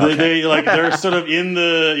that. Okay. They're sort of in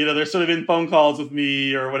they're sort of in phone calls with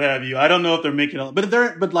me or what have you. I don't know if they're making it,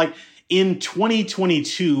 but like in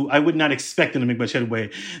 2022, I would not expect them to make much headway.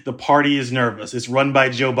 The party is nervous. It's run by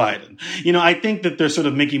Joe Biden. I think that they're sort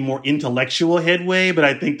of making more intellectual headway, but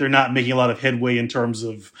I think they're not making a lot of headway in terms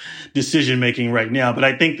of decision making right now. But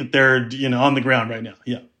I think that they're, on the ground right now.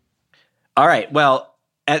 Yeah. All right. Well,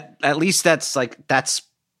 at least that's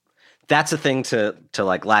a thing to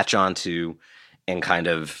like latch onto and kind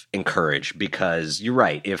of encourage, because you're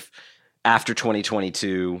right. If after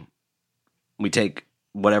 2022 we take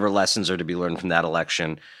whatever lessons are to be learned from that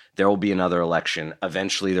election, there will be another election.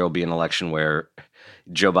 Eventually there will be an election where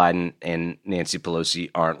Joe Biden and Nancy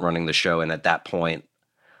Pelosi aren't running the show. And at that point,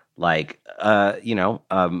 like, a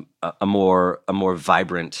more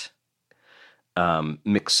vibrant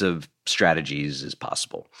mix of strategies is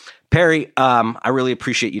possible. Perry, I really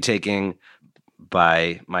appreciate you taking,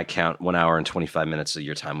 by my count, 1 hour and 25 minutes of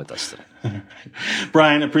your time with us today.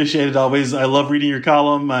 Brian, appreciate it always. I love reading your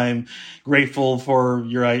column. I'm grateful for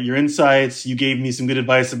your insights. You gave me some good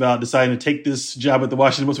advice about deciding to take this job at the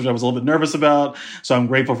Washington Post, which I was a little bit nervous about. So I'm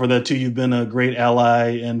grateful for that too. You've been a great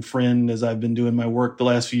ally and friend as I've been doing my work the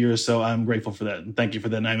last few years. So I'm grateful for that. And thank you for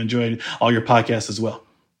that. And I've enjoyed all your podcasts as well.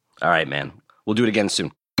 All right, man. We'll do it again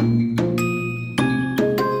soon.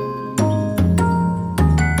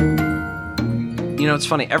 It's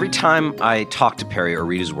funny. Every time I talk to Perry or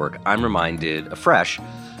read his work, I'm reminded afresh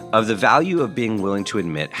of the value of being willing to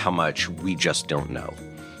admit how much we just don't know.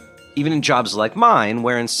 Even in jobs like mine,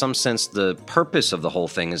 where in some sense the purpose of the whole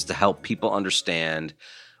thing is to help people understand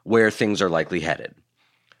where things are likely headed.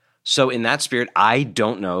 So in that spirit, I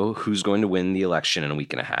don't know who's going to win the election in a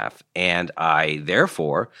week and a half, and I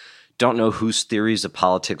therefore don't know whose theories of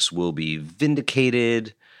politics will be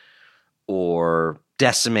vindicated or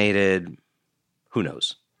decimated. Who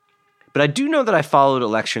knows? But I do know that I followed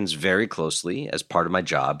elections very closely as part of my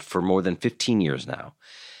job for more than 15 years now.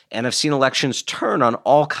 And I've seen elections turn on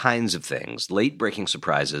all kinds of things, late-breaking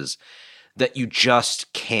surprises that you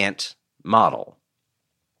just can't model.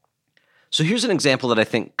 So here's an example that I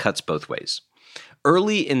think cuts both ways.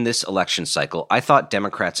 Early in this election cycle, I thought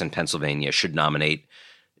Democrats in Pennsylvania should nominate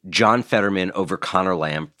John Fetterman over Conor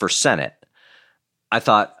Lamb for Senate. I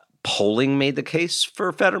thought polling made the case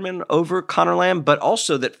for Fetterman over Conor Lamb, but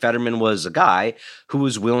also that Fetterman was a guy who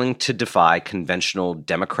was willing to defy conventional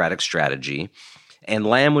Democratic strategy, and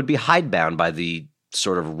Lamb would be hidebound by the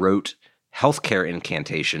sort of rote healthcare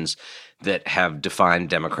incantations that have defined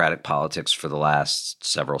Democratic politics for the last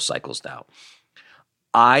several cycles now.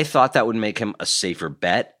 I thought that would make him a safer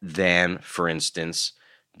bet than, for instance,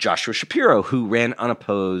 Joshua Shapiro, who ran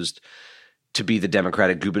unopposed to be the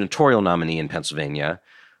Democratic gubernatorial nominee in Pennsylvania.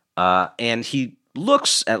 And he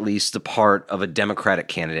looks at least the part of a Democratic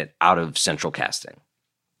candidate out of central casting.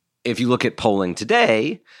 If you look at polling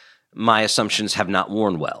today, my assumptions have not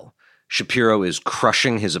worn well. Shapiro is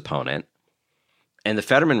crushing his opponent, and the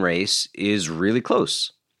Fetterman race is really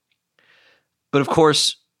close. But of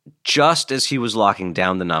course, Just as he was locking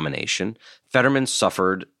down the nomination, Fetterman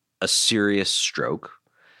suffered a serious stroke,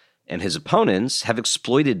 and his opponents have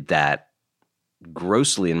exploited that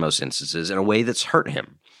grossly in most instances in a way that's hurt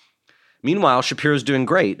him. Meanwhile, Shapiro's doing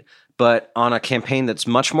great, but on a campaign that's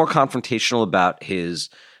much more confrontational about his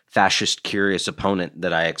fascist, curious opponent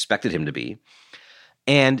that I expected him to be.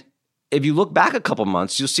 And if you look back a couple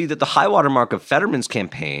months, you'll see that the high water mark of Fetterman's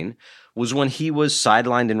campaign was when he was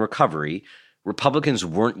sidelined in recovery. Republicans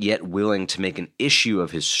weren't yet willing to make an issue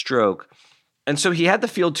of his stroke. And so he had the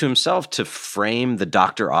field to himself to frame the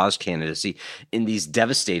Dr. Oz candidacy in these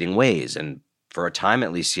devastating ways. And for a time,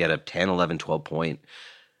 at least, he had a 10, 11, 12-point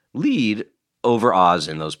lead over Oz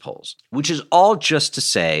in those polls, which is all just to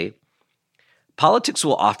say politics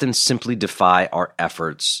will often simply defy our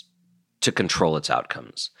efforts to control its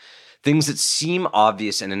outcomes. Things that seem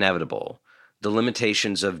obvious and inevitable, the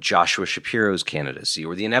limitations of Joshua Shapiro's candidacy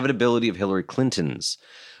or the inevitability of Hillary Clinton's,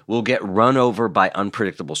 will get run over by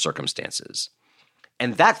unpredictable circumstances.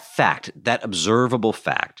 And that fact, that observable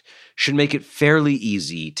fact, should make it fairly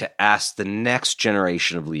easy to ask the next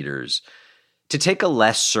generation of leaders to take a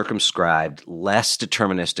less circumscribed, less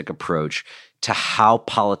deterministic approach to how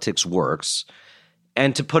politics works,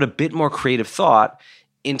 and to put a bit more creative thought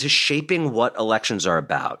into shaping what elections are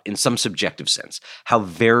about in some subjective sense, how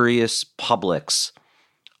various publics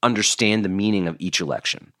understand the meaning of each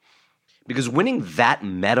election. Because winning that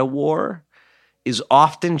meta war is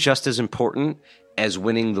often just as important as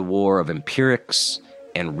winning the war of empirics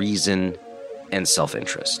and reason and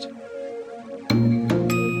self-interest.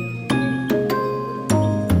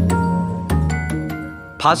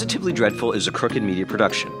 Positively Dreadful is a Crooked Media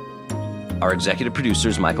production. Our executive producer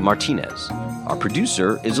is Michael Martinez. Our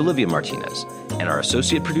producer is Olivia Martinez. And our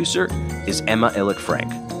associate producer is Emma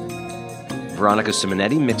Illick-Frank. Veronica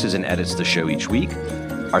Simonetti mixes and edits the show each week.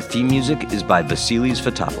 Our theme music is by Vasilis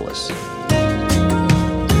Fotopoulos.